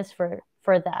uniqueness for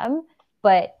them,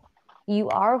 but you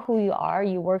are who you are.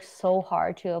 You work so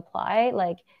hard to apply.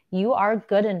 Like, you are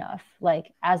good enough.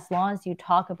 Like, as long as you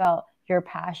talk about your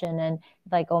passion, and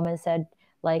like Omid said,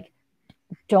 like,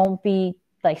 don't be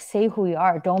like, say who you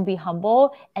are, don't be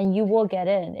humble, and you will get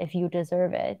in if you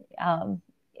deserve it.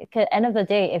 At the end of the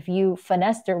day, if you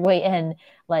finesse your way in,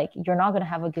 like, you're not going to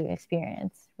have a good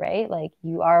experience, right? Like,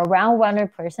 you are a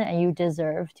round-rounded person and you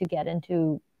deserve to get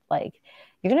into, like,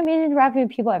 you're going to be interacting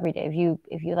with people every day.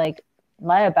 If you like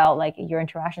lie about like your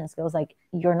interaction skills, like,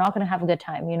 you're not going to have a good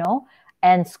time, you know?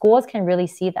 And schools can really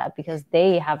see that because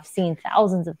they have seen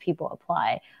thousands of people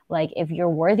apply. Like, if you're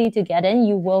worthy to get in,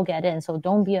 you will get in. So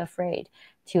don't be afraid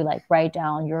to like write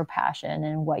down your passion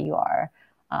and what you are.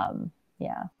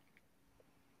 Yeah.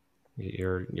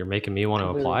 You're making me want to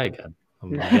Completely. apply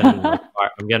again.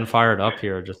 I'm getting fired up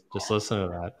here just listening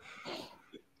to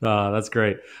that. That's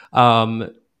great.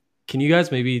 Can you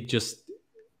guys maybe just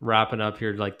wrapping up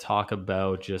here, like talk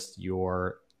about just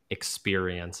your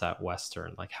experience at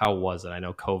Western? Like, how was it? I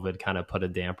know COVID kind of put a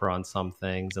damper on some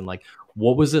things, and like,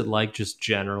 what was it like just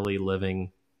generally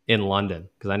living in London?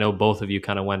 Because I know both of you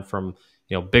kind of went from,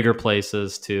 you know, bigger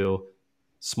places to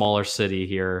smaller city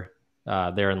here,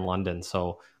 there in London.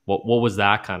 So what was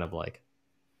that kind of like?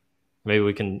 Maybe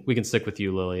we can stick with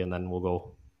you, Lily, and then we'll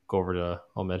go over to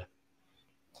Omid.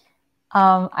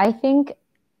 I think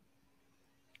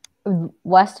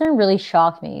Western really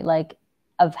shocked me, like,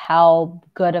 of how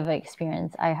good of an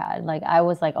experience I had. Like, I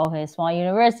was like, okay, small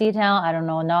university town, I don't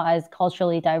know, not as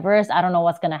culturally diverse, I don't know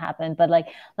what's gonna happen, but like,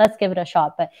 let's give it a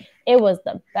shot. But it was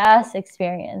the best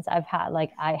experience I've had.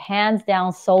 Like, I hands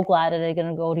down so glad that they're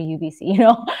gonna go to UBC, you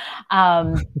know.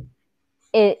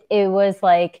 It was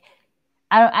like,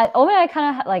 I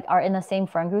kind of like are in the same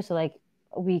friend group, so like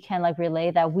we can like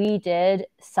relate that we did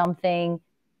something,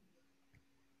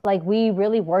 like, we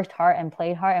really worked hard and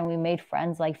played hard and we made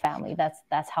friends like family.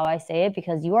 That's how I say it,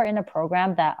 because you are in a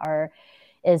program that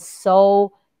is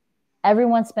so,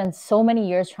 everyone spends so many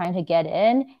years trying to get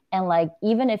in, and like,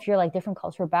 even if you're like different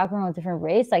cultural background or different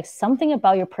race, like something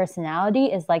about your personality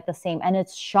is like the same, and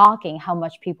it's shocking how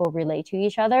much people relate to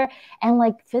each other. And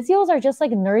like, physios are just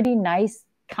like nerdy, nice,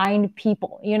 kind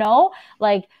people, you know,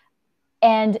 like,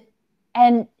 and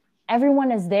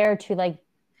everyone is there to like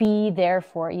be there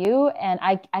for you. And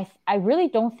I really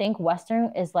don't think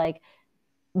Western is like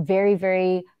very,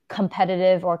 very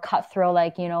competitive or cutthroat,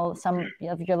 like, you know, some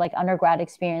of your like undergrad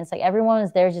experience. Like, everyone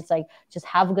is there just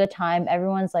have a good time.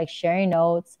 Everyone's like sharing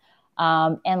notes.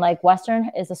 And like, Western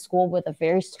is a school with a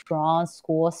very strong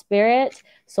school spirit.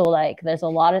 So like, there's a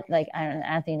lot of like, I don't know,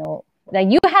 Anthony, you know, like,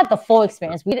 you had the full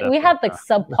experience. We had like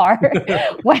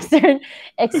subpar Western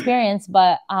experience,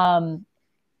 but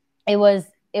it was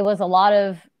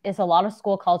it's a lot of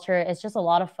school culture. It's just a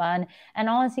lot of fun. And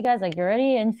honestly, guys, like, you're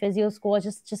already in physio school,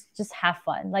 just have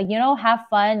fun. Like, you know, have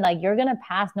fun. Like, you're gonna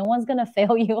pass. No one's gonna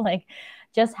fail you. Like,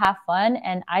 just have fun.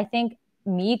 And I think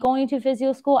me going to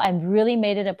physio school, I really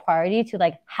made it a priority to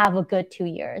like have a good 2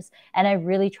 years. And I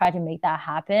really tried to make that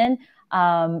happen.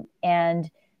 And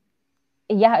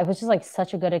yeah, it was just like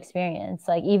such a good experience.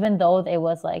 Like, even though it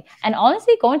was like, and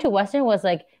honestly, going to Western was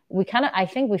like, I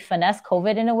think we finessed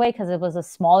COVID in a way because it was a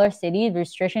smaller city. The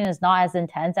restriction is not as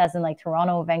intense as in like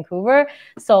Toronto or Vancouver.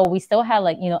 So we still had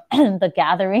like, the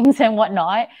gatherings and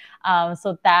whatnot.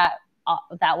 So that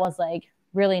was like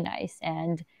really nice.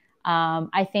 And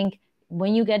I think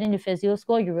when you get into physio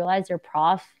school, you realize your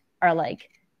prof are like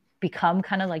become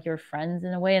kind of like your friends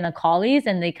in a way and the colleagues,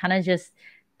 and they kind of just,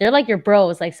 they're like your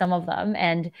bros, like some of them.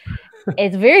 And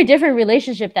it's a very different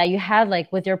relationship that you had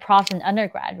like with your profs in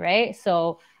undergrad, right?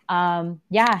 So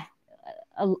yeah,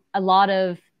 a lot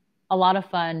of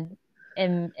fun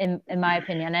in my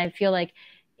opinion. I feel like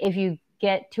if you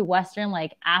get to Western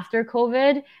like after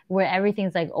COVID, where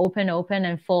everything's like open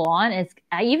and full on,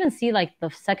 I even see like the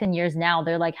second years now,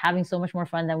 they're like having so much more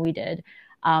fun than we did.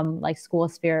 Like school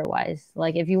spirit wise,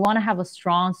 like if you want to have a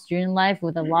strong student life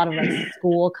with a lot of like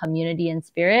school community and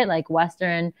spirit, like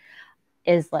Western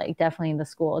is like definitely the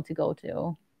school to go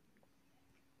to.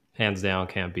 Hands down,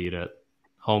 can't beat it. Yeah.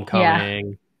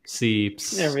 Homecoming,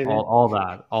 SEEPs, Everything. all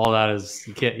that is,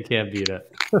 you can't beat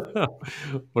it.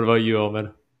 What about you,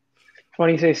 Omid?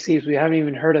 Funny you say SEEPs. We haven't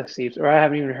even heard of SEEPs, or I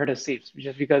haven't even heard of SEEPs,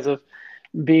 just because of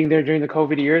being there during the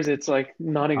COVID years. It's like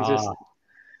non-existent.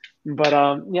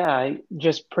 But yeah,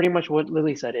 just pretty much what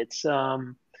Lily said. It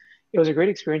was a great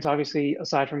experience. Obviously,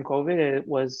 aside from COVID, it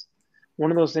was one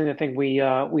of those things. I think we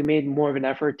made more of an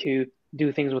effort to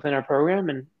do things within our program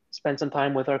and spend some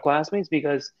time with our classmates,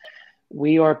 because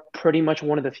we are pretty much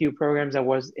one of the few programs that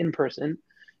was in person.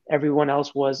 Everyone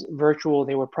else was virtual.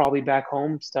 They were probably back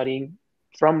home studying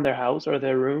from their house or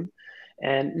their room,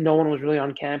 and no one was really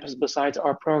on campus besides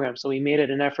our program. So we made it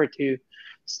an effort to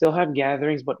still have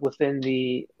gatherings, but within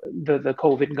the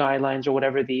COVID guidelines, or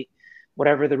whatever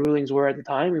the rulings were at the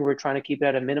time. We were trying to keep it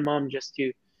at a minimum, just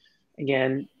to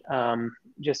again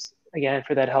just again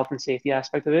for that health and safety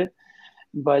aspect of it.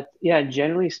 But yeah,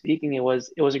 generally speaking, it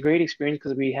was a great experience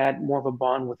because we had more of a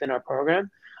bond within our program.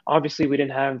 Obviously, we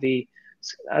didn't have the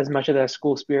as much of the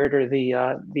school spirit or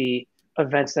the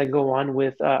events that go on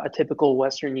with a typical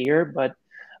Western year. But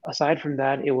aside from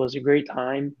that, it was a great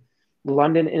time.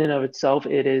 London, in and of itself,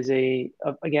 it is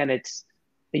again, it's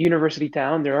a university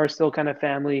town. There are still kind of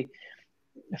families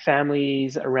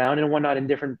around and whatnot in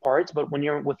different parts, but when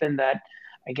you're within that,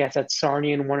 I guess that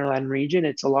Sarnia and Wonderland region,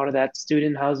 it's a lot of that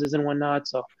student houses and whatnot.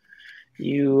 So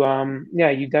you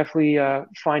definitely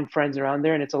find friends around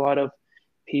there, and it's a lot of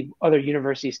other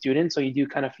university students. So you do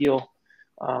kind of feel,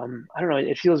 I don't know,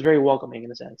 it feels very welcoming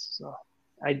in a sense. So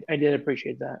I did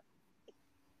appreciate that.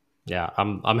 Yeah,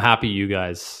 I'm happy you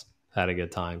guys had a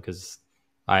good time, because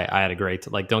I had a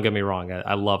great, like, don't get me wrong,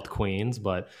 I loved Queens,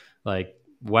 but like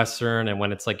Western, and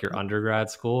when it's like your undergrad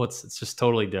school, it's just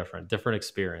totally different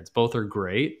experience. Both are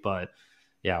great, but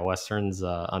yeah, Western's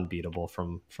unbeatable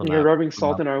from You're that. rubbing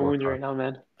salt in our wounds right now,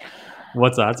 man.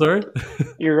 What's that, sorry?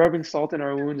 You're rubbing salt in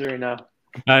our wounds right now.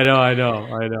 I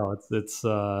know. It's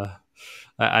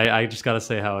I just gotta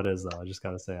say how it is, though. I just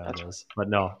gotta say how it is. But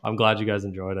no, I'm glad you guys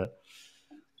enjoyed it.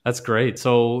 That's great.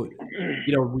 So,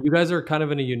 you guys are kind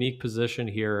of in a unique position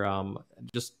here.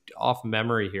 Just off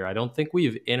memory here, I don't think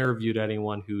we've interviewed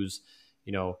anyone who's,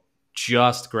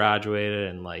 just graduated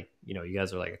and like, you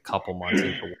guys are like a couple months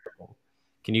into work.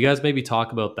 Can you guys maybe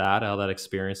talk about that, how that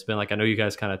experience has been? Like, I know you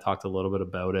guys kind of talked a little bit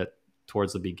about it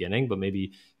towards the beginning, but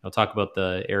maybe talk about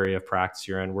the area of practice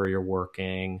you're in, where you're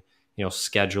working,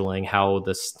 scheduling, how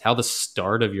the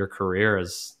start of your career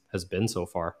has been so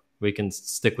far. We can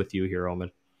stick with you here, Omid.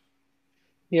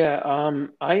 Yeah,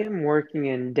 I am working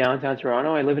in downtown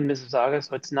Toronto. I live in Mississauga,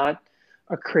 so it's not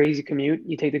a crazy commute.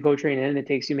 You take the GO train in, it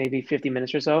takes you maybe 50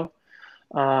 minutes or so.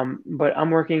 But I'm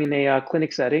working in a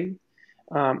clinic setting.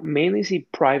 Mainly see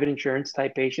private insurance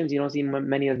type patients. You don't see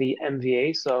many of the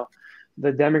MVA. So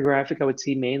the demographic I would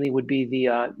see mainly would be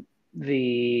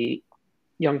the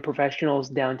young professionals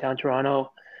downtown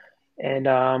Toronto.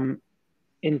 And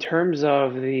in terms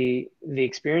of the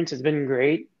experience, it's been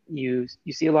great. You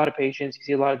see a lot of patients, you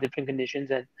see a lot of different conditions,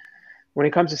 and when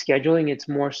it comes to scheduling, it's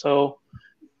more so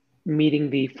meeting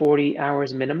the 40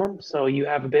 hours minimum. So you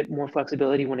have a bit more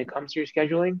flexibility when it comes to your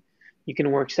scheduling. You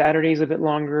can work Saturdays a bit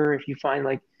longer. If you find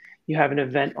like you have an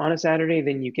event on a Saturday,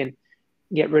 then you can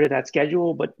get rid of that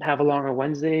schedule, but have a longer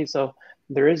Wednesday. So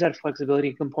there is that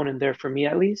flexibility component there for me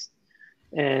at least.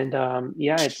 And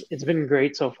yeah, it's been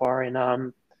great so far.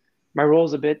 And my role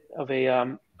is a bit of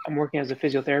I'm working as a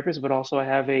physiotherapist, but also I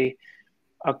have a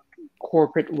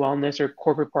corporate wellness or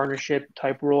corporate partnership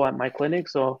type role at my clinic.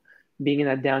 So being in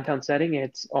that downtown setting,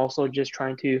 it's also just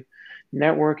trying to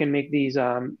network and make these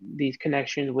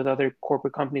connections with other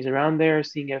corporate companies around there,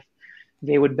 seeing if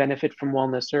they would benefit from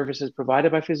wellness services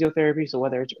provided by physiotherapy. So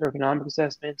whether it's ergonomic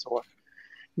assessments or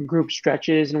group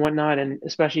stretches and whatnot, and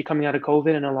especially coming out of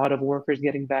COVID and a lot of workers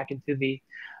getting back into the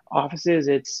offices,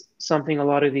 it's something a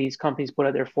lot of these companies put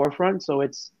at their forefront. So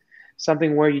it's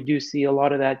something where you do see a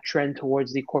lot of that trend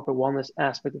towards the corporate wellness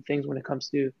aspect of things when it comes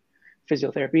to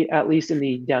physiotherapy, at least in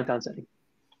the downtown setting.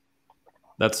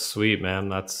 That's sweet, man.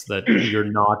 That's that you're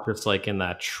not just like in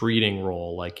that treating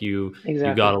role. Like you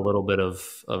got a little bit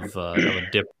of a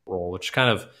different role, which kind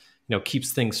of,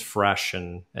 keeps things fresh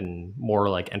and more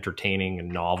like entertaining and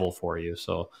novel for you.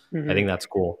 So I think that's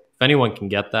cool. If anyone can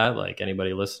get that, like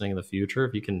anybody listening in the future,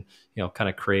 if you can, kind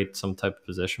of create some type of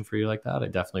position for you like that, I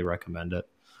definitely recommend it.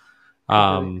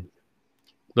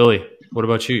 Lily, what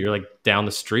about you? You're like down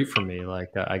the street from me.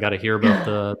 Like I got to hear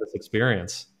about this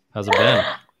experience. How's it been?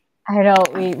 I know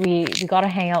we got to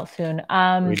hang out soon.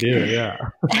 We do, yeah.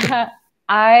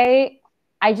 I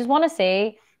just want to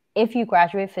say, if you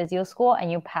graduate physio school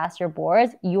and you pass your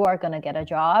boards, you are going to get a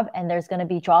job, and there's going to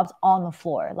be jobs on the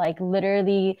floor. Like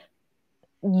literally,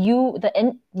 you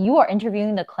are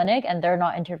interviewing the clinic and they're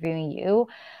not interviewing you.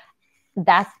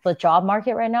 That's the job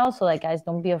market right now. So like, guys,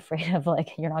 don't be afraid of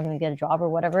like, you're not going to get a job or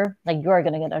whatever. Like you're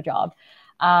going to get a job.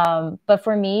 But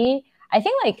for me, I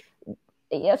think like,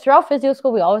 throughout physio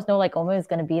school, we always know like Omid is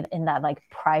going to be in that like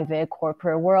private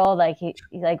corporate world. Like he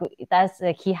has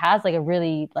like a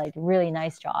really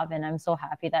nice job, and I'm so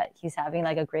happy that he's having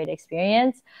like a great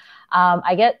experience.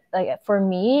 I get like, for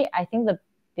me, I think the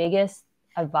biggest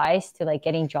advice to like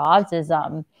getting jobs is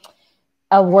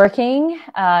working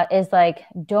is like,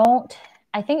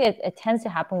 I think it tends to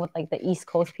happen with like the East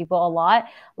Coast people a lot,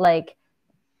 like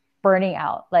burning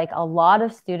out. Like a lot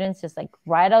of students just like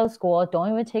right out of school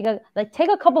don't even take a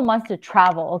couple months to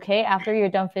travel. Okay, after you're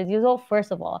done physio,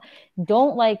 first of all,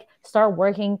 don't like start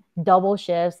working double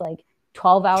shifts, like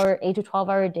 8 to 12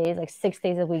 hour days, like 6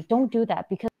 days a week. Don't do that,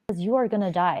 because you are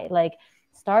gonna die. Like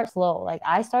start slow. Like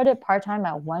I started part-time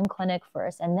at one clinic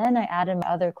first, and then I added my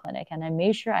other clinic, and I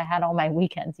made sure I had all my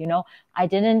weekends. I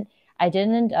didn't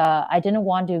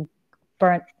want to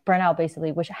burn out,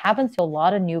 basically, which happens to a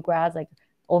lot of new grads. Like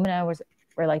Omid and I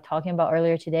were like talking about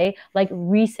earlier today, like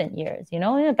recent years,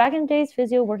 back in the days,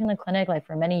 physio working in the clinic like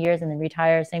for many years and then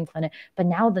retire, same clinic. But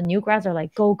now the new grads are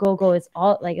like, go, go, go. It's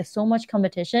all like, it's so much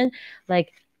competition.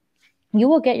 Like you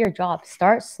will get your job.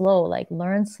 Start slow, like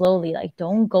learn slowly, like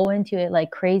don't go into it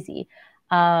like crazy.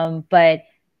 But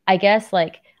I guess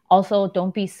like also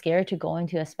don't be scared to go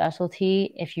into a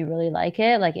specialty if you really like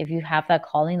it. Like if you have that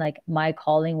calling, like my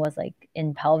calling was like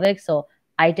in pelvic. So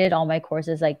I did all my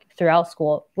courses like throughout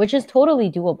school, which is totally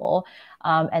doable.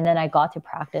 And then I got to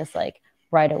practice like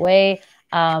right away.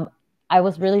 I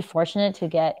was really fortunate to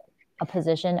get a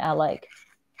position at like,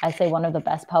 I say one of the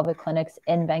best pelvic clinics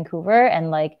in Vancouver.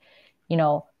 And like,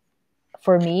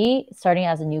 for me, starting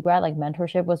as a new grad, like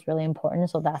mentorship was really important.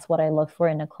 So that's what I looked for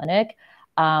in a clinic.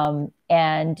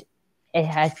 And it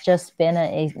has just been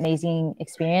an amazing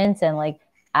experience. And like,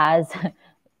 as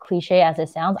cliche as it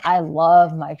sounds, I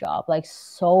love my job like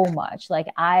so much. Like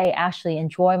I actually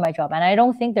enjoy my job. And I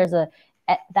don't think there's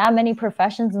that many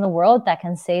professions in the world that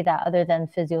can say that other than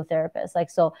physiotherapists.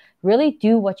 Like, so really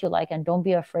do what you like and don't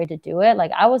be afraid to do it.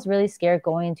 Like I was really scared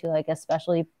going into like a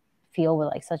specialty field with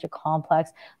like such a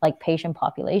complex like patient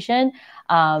population.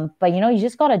 But you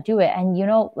just got to do it. And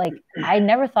like I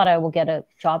never thought I would get a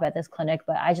job at this clinic,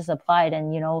 but I just applied,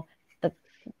 and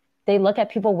they look at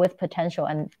people with potential,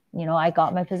 and I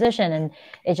got my position, and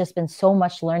it's just been so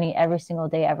much learning every single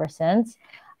day ever since.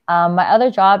 My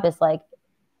other job is like,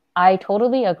 I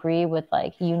totally agree with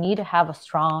like, you need to have a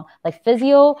strong, like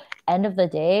physio, end of the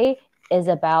day is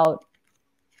about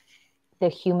the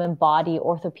human body,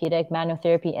 orthopedic, manual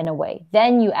therapy in a way.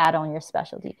 Then you add on your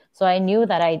specialty. So I knew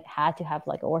that I had to have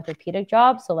like an orthopedic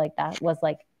job. So like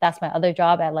that's my other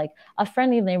job at like a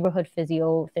friendly neighborhood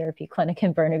physiotherapy clinic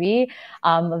in Burnaby.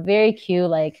 Very cute,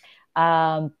 like,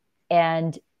 and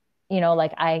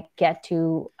like I get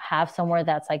to have somewhere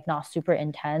that's like not super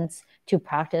intense to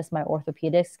practice my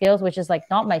orthopedic skills, which is like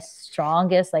not my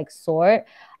strongest like sort.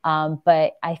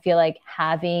 But I feel like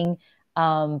having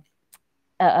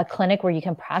a clinic where you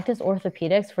can practice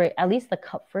orthopedics for at least the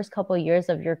first couple of years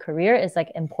of your career is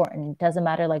like important. It doesn't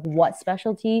matter like what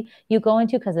specialty you go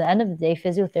into, because at the end of the day,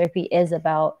 physiotherapy is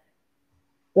about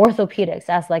orthopedics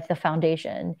as like the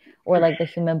foundation, or like the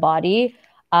human body.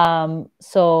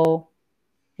 So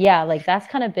yeah, like that's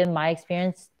kind of been my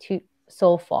experience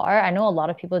so far. I know a lot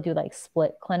of people do like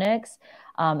split clinics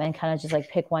and kind of just like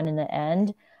pick one in the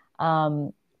end.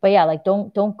 But yeah, like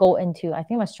don't go into, I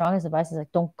think my strongest advice is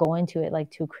like, don't go into it like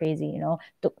too crazy,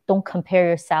 don't compare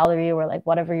your salary or like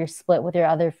whatever you're split with your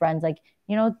other friends. Like,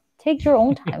 take your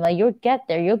own time. Like you'll get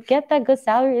there. You'll get that good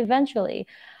salary eventually.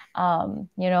 You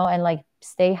know, and like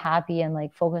stay happy and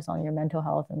like focus on your mental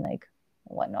health and like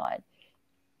whatnot.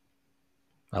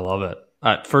 I love it.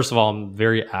 First of all, I'm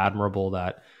very admirable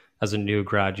that as a new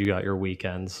grad, you got your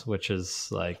weekends, which is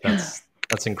like,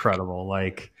 that's incredible.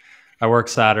 Like I worked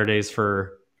Saturdays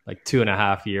for like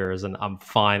 2.5 years and I'm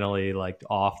finally like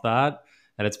off that,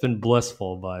 and it's been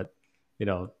blissful. But you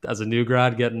know, as a new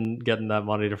grad, getting that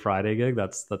Monday to Friday gig,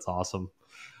 that's awesome.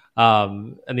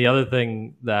 And the other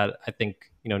thing that I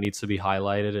think, you know, needs to be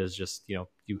highlighted is just, you know,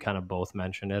 you kind of both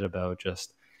mentioned it about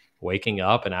just waking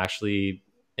up and actually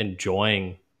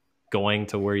enjoying going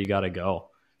to where you got to go,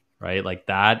 right? Like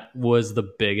that was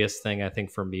the biggest thing I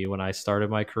think for me when I started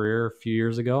my career a few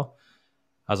years ago.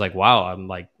 I was like, wow, I'm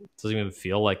like, it doesn't even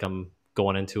feel like I'm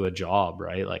going into a job,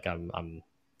 right? Like I'm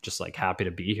just like happy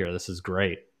to be here. This is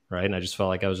great, right? And I just felt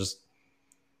like I was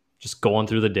just going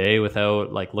through the day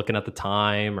without like looking at the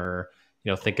time or,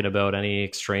 you know, thinking about any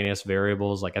extraneous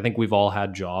variables. Like I think we've all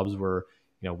had jobs where,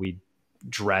 you know, we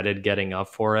dreaded getting up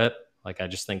for it. Like I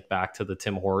just think back to the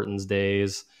Tim Hortons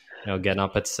days, you know, getting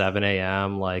up at 7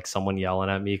 a.m., like someone yelling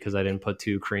at me because I didn't put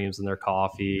 2 creams in their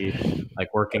coffee,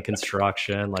 like working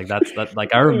construction. Like that,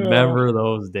 like I remember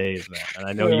those days, man. And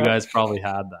I know you guys probably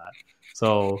had that.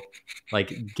 So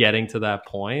like getting to that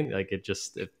point, like it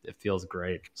feels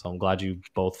great. So I'm glad you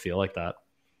both feel like that.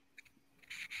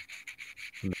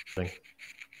 Amazing.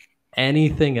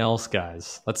 Anything else,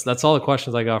 guys? That's all the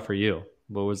questions I got for you.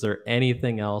 But was there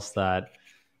anything else that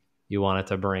you wanted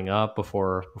to bring up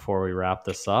before we wrap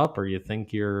this up, or you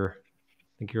think you're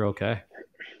okay?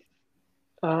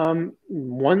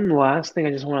 One last thing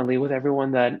I just want to leave with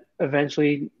everyone that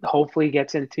eventually, hopefully,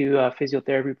 gets into a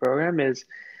physiotherapy program is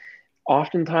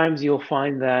oftentimes you'll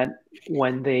find that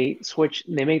when they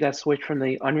make that switch from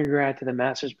the undergrad to the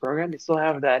master's program, they still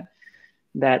have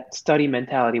that study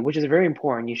mentality, which is very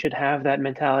important. You should have that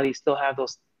mentality, still have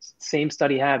those same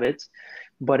study habits,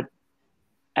 but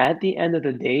at the end of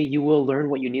the day, you will learn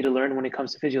what you need to learn when it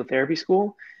comes to physiotherapy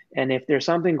school. And if there's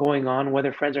something going on,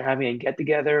 whether friends are having a get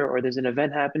together or there's an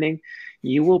event happening,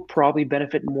 you will probably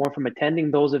benefit more from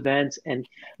attending those events and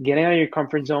getting out of your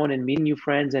comfort zone and meeting new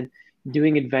friends and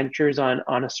doing adventures on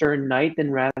a certain night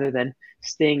than rather than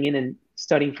staying in and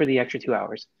studying for the extra 2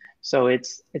 hours. So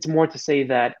it's more to say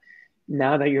that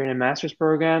now that you're in a master's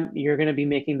program, you're going to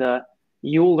be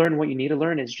you'll learn what you need to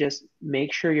learn. Is just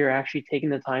make sure you're actually taking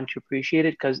the time to appreciate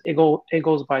it, because it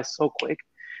goes by so quick.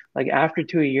 Like after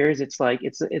 2 years, it's like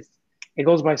it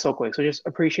goes by so quick. So just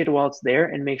appreciate it while it's there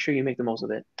and make sure you make the most of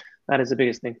it. That is the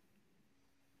biggest thing.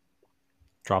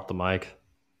 Drop the mic.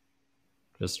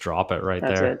 Just drop it right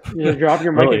That's there. It. Just drop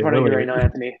your mic in front of you right now,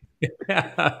 Anthony.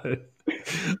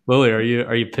 Lily, are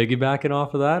you piggybacking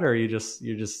off of that, or you're just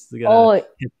gonna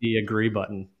hit the agree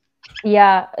button?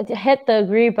 Yeah, hit the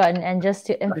agree button. And just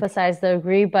to emphasize the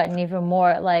agree button even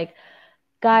more, like,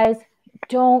 guys,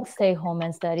 don't stay home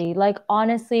and study. Like,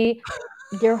 honestly,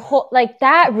 your whole, like,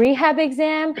 that rehab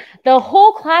exam, the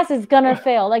whole class is gonna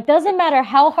fail. Like, doesn't matter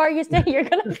how hard you study, you're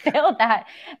gonna fail that.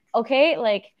 Okay,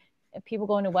 like, if people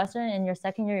go into Western in your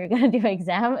second year, you're gonna do an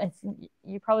exam.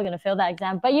 You're probably gonna fail that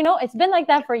exam. But you know, it's been like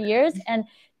that for years, and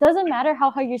doesn't matter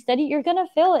how hard you study, you're gonna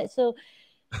fail it. So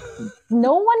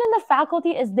no one in the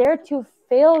faculty is there to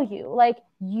fail you. Like,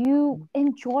 you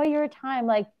enjoy your time,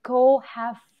 like, go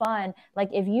have fun. Like,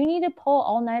 if you need to pull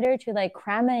all-nighter to like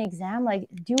cram an exam, like,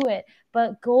 do it,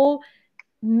 but go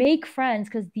make friends,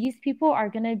 because these people are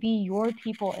going to be your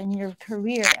people in your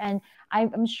career. And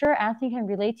I'm sure Anthony can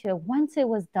relate to it. Once it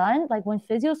was done, like when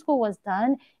physio school was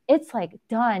done, it's like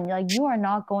done. Like, you are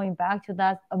not going back to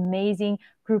that amazing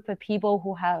group of people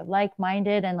who have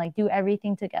like-minded and like do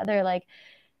everything together. Like,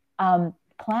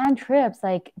 plan trips,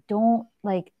 like, don't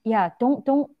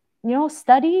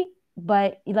study,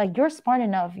 but like, you're smart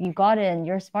enough, you got it, and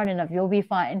you're smart enough, you'll be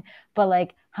fine. But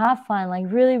like, have fun, like,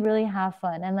 really, really have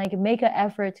fun, and like, make an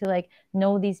effort to like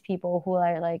know these people who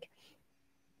are like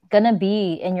gonna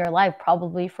be in your life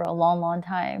probably for a long, long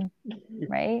time,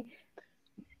 right?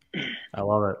 I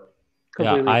love it.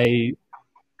 Completely. Yeah,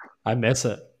 I miss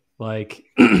it. Like,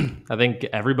 I think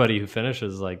everybody who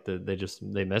finishes, like,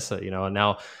 they miss it, you know. And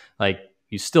now, like,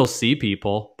 you still see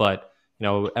people, but you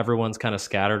know, everyone's kind of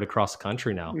scattered across the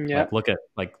country now. Yeah. Like, look at,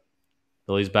 like,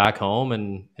 Lily's back home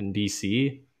in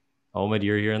BC. Omid,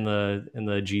 you're here in the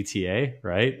GTA,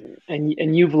 right?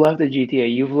 And you've left the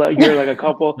GTA. You're like a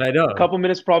couple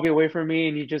minutes probably away from me,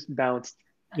 and you just bounced.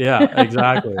 Yeah,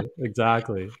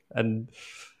 exactly. And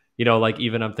you know, like,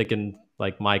 even I'm thinking,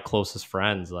 like, my closest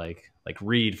friends, like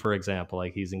Reed, for example,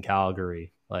 like, he's in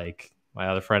Calgary. Like, my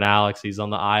other friend Alex, he's on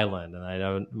the island, and I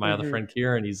know my other friend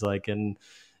Kieran, he's like in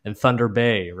and Thunder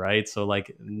Bay, right? So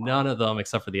like none of them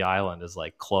except for the island is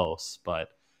like close, but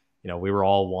you know, we were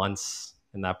all once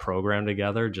in that program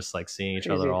together, just like seeing each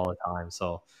other Crazy. all the time.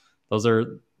 So those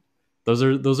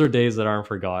are days that aren't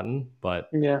forgotten, but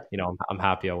Yeah. you know, I'm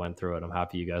happy I went through it. I'm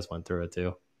happy you guys went through it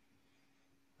too.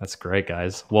 That's great,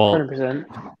 guys. Well, 100%.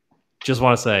 just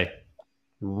want to say,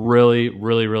 really,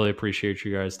 really, really appreciate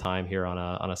you guys' time here on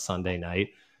a Sunday night.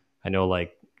 I know,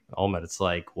 like, Omid, it's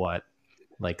like what,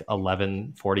 like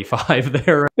 11:45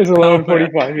 there. It's Right now,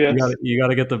 11:45. Yes. you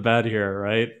gotta get to bed here,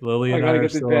 right? Lily I and I gotta are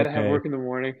get to still bed. okay. I have work in the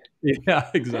morning. Yeah,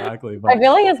 exactly. I But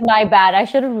feel like it's my bad. I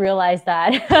should have realized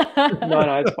that.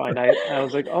 No, it's fine. I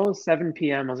was like, oh, 7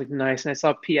 p.m. I was like, nice. And I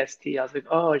saw PST. I was like,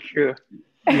 oh, true.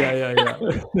 yeah.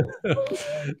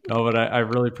 No, but I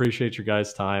really appreciate your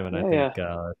guys' time, and I think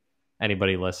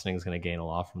anybody listening is going to gain a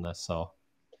lot from this. So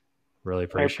really I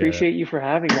appreciate it. appreciate you for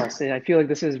having us. And I feel like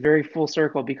this is very full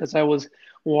circle because I was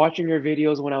watching your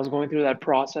videos when I was going through that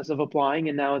process of applying.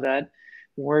 And now that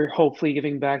we're hopefully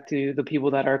giving back to the people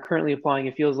that are currently applying,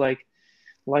 it feels like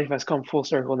life has come full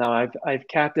circle now. I've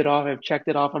capped it off. I've checked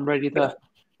it off. I'm ready to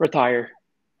retire.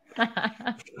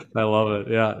 I love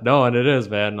it. Yeah. No, and it is,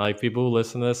 man. Like people who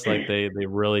listen to this, like they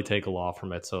really take a lot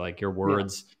from it. So like your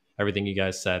words, everything you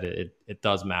guys said, it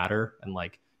does matter. And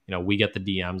like, you know, we get the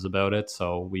DMs about it,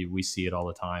 so we see it all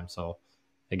the time. So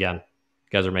again, you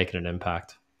guys are making an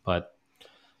impact. But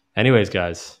anyways,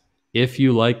 guys, if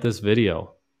you like this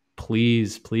video,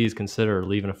 please consider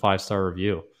leaving a 5-star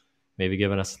review, maybe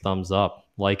giving us a thumbs up,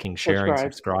 liking, sharing,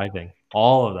 subscribing,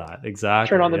 all of that. Exactly.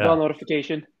 Turn on the bell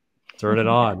notification. Turn it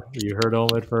on. You heard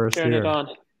Omid first. Turn here. it on.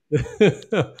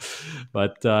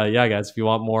 But yeah, guys, if you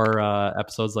want more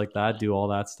episodes like that, do all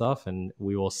that stuff, and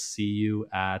we will see you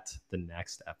at the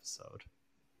next episode.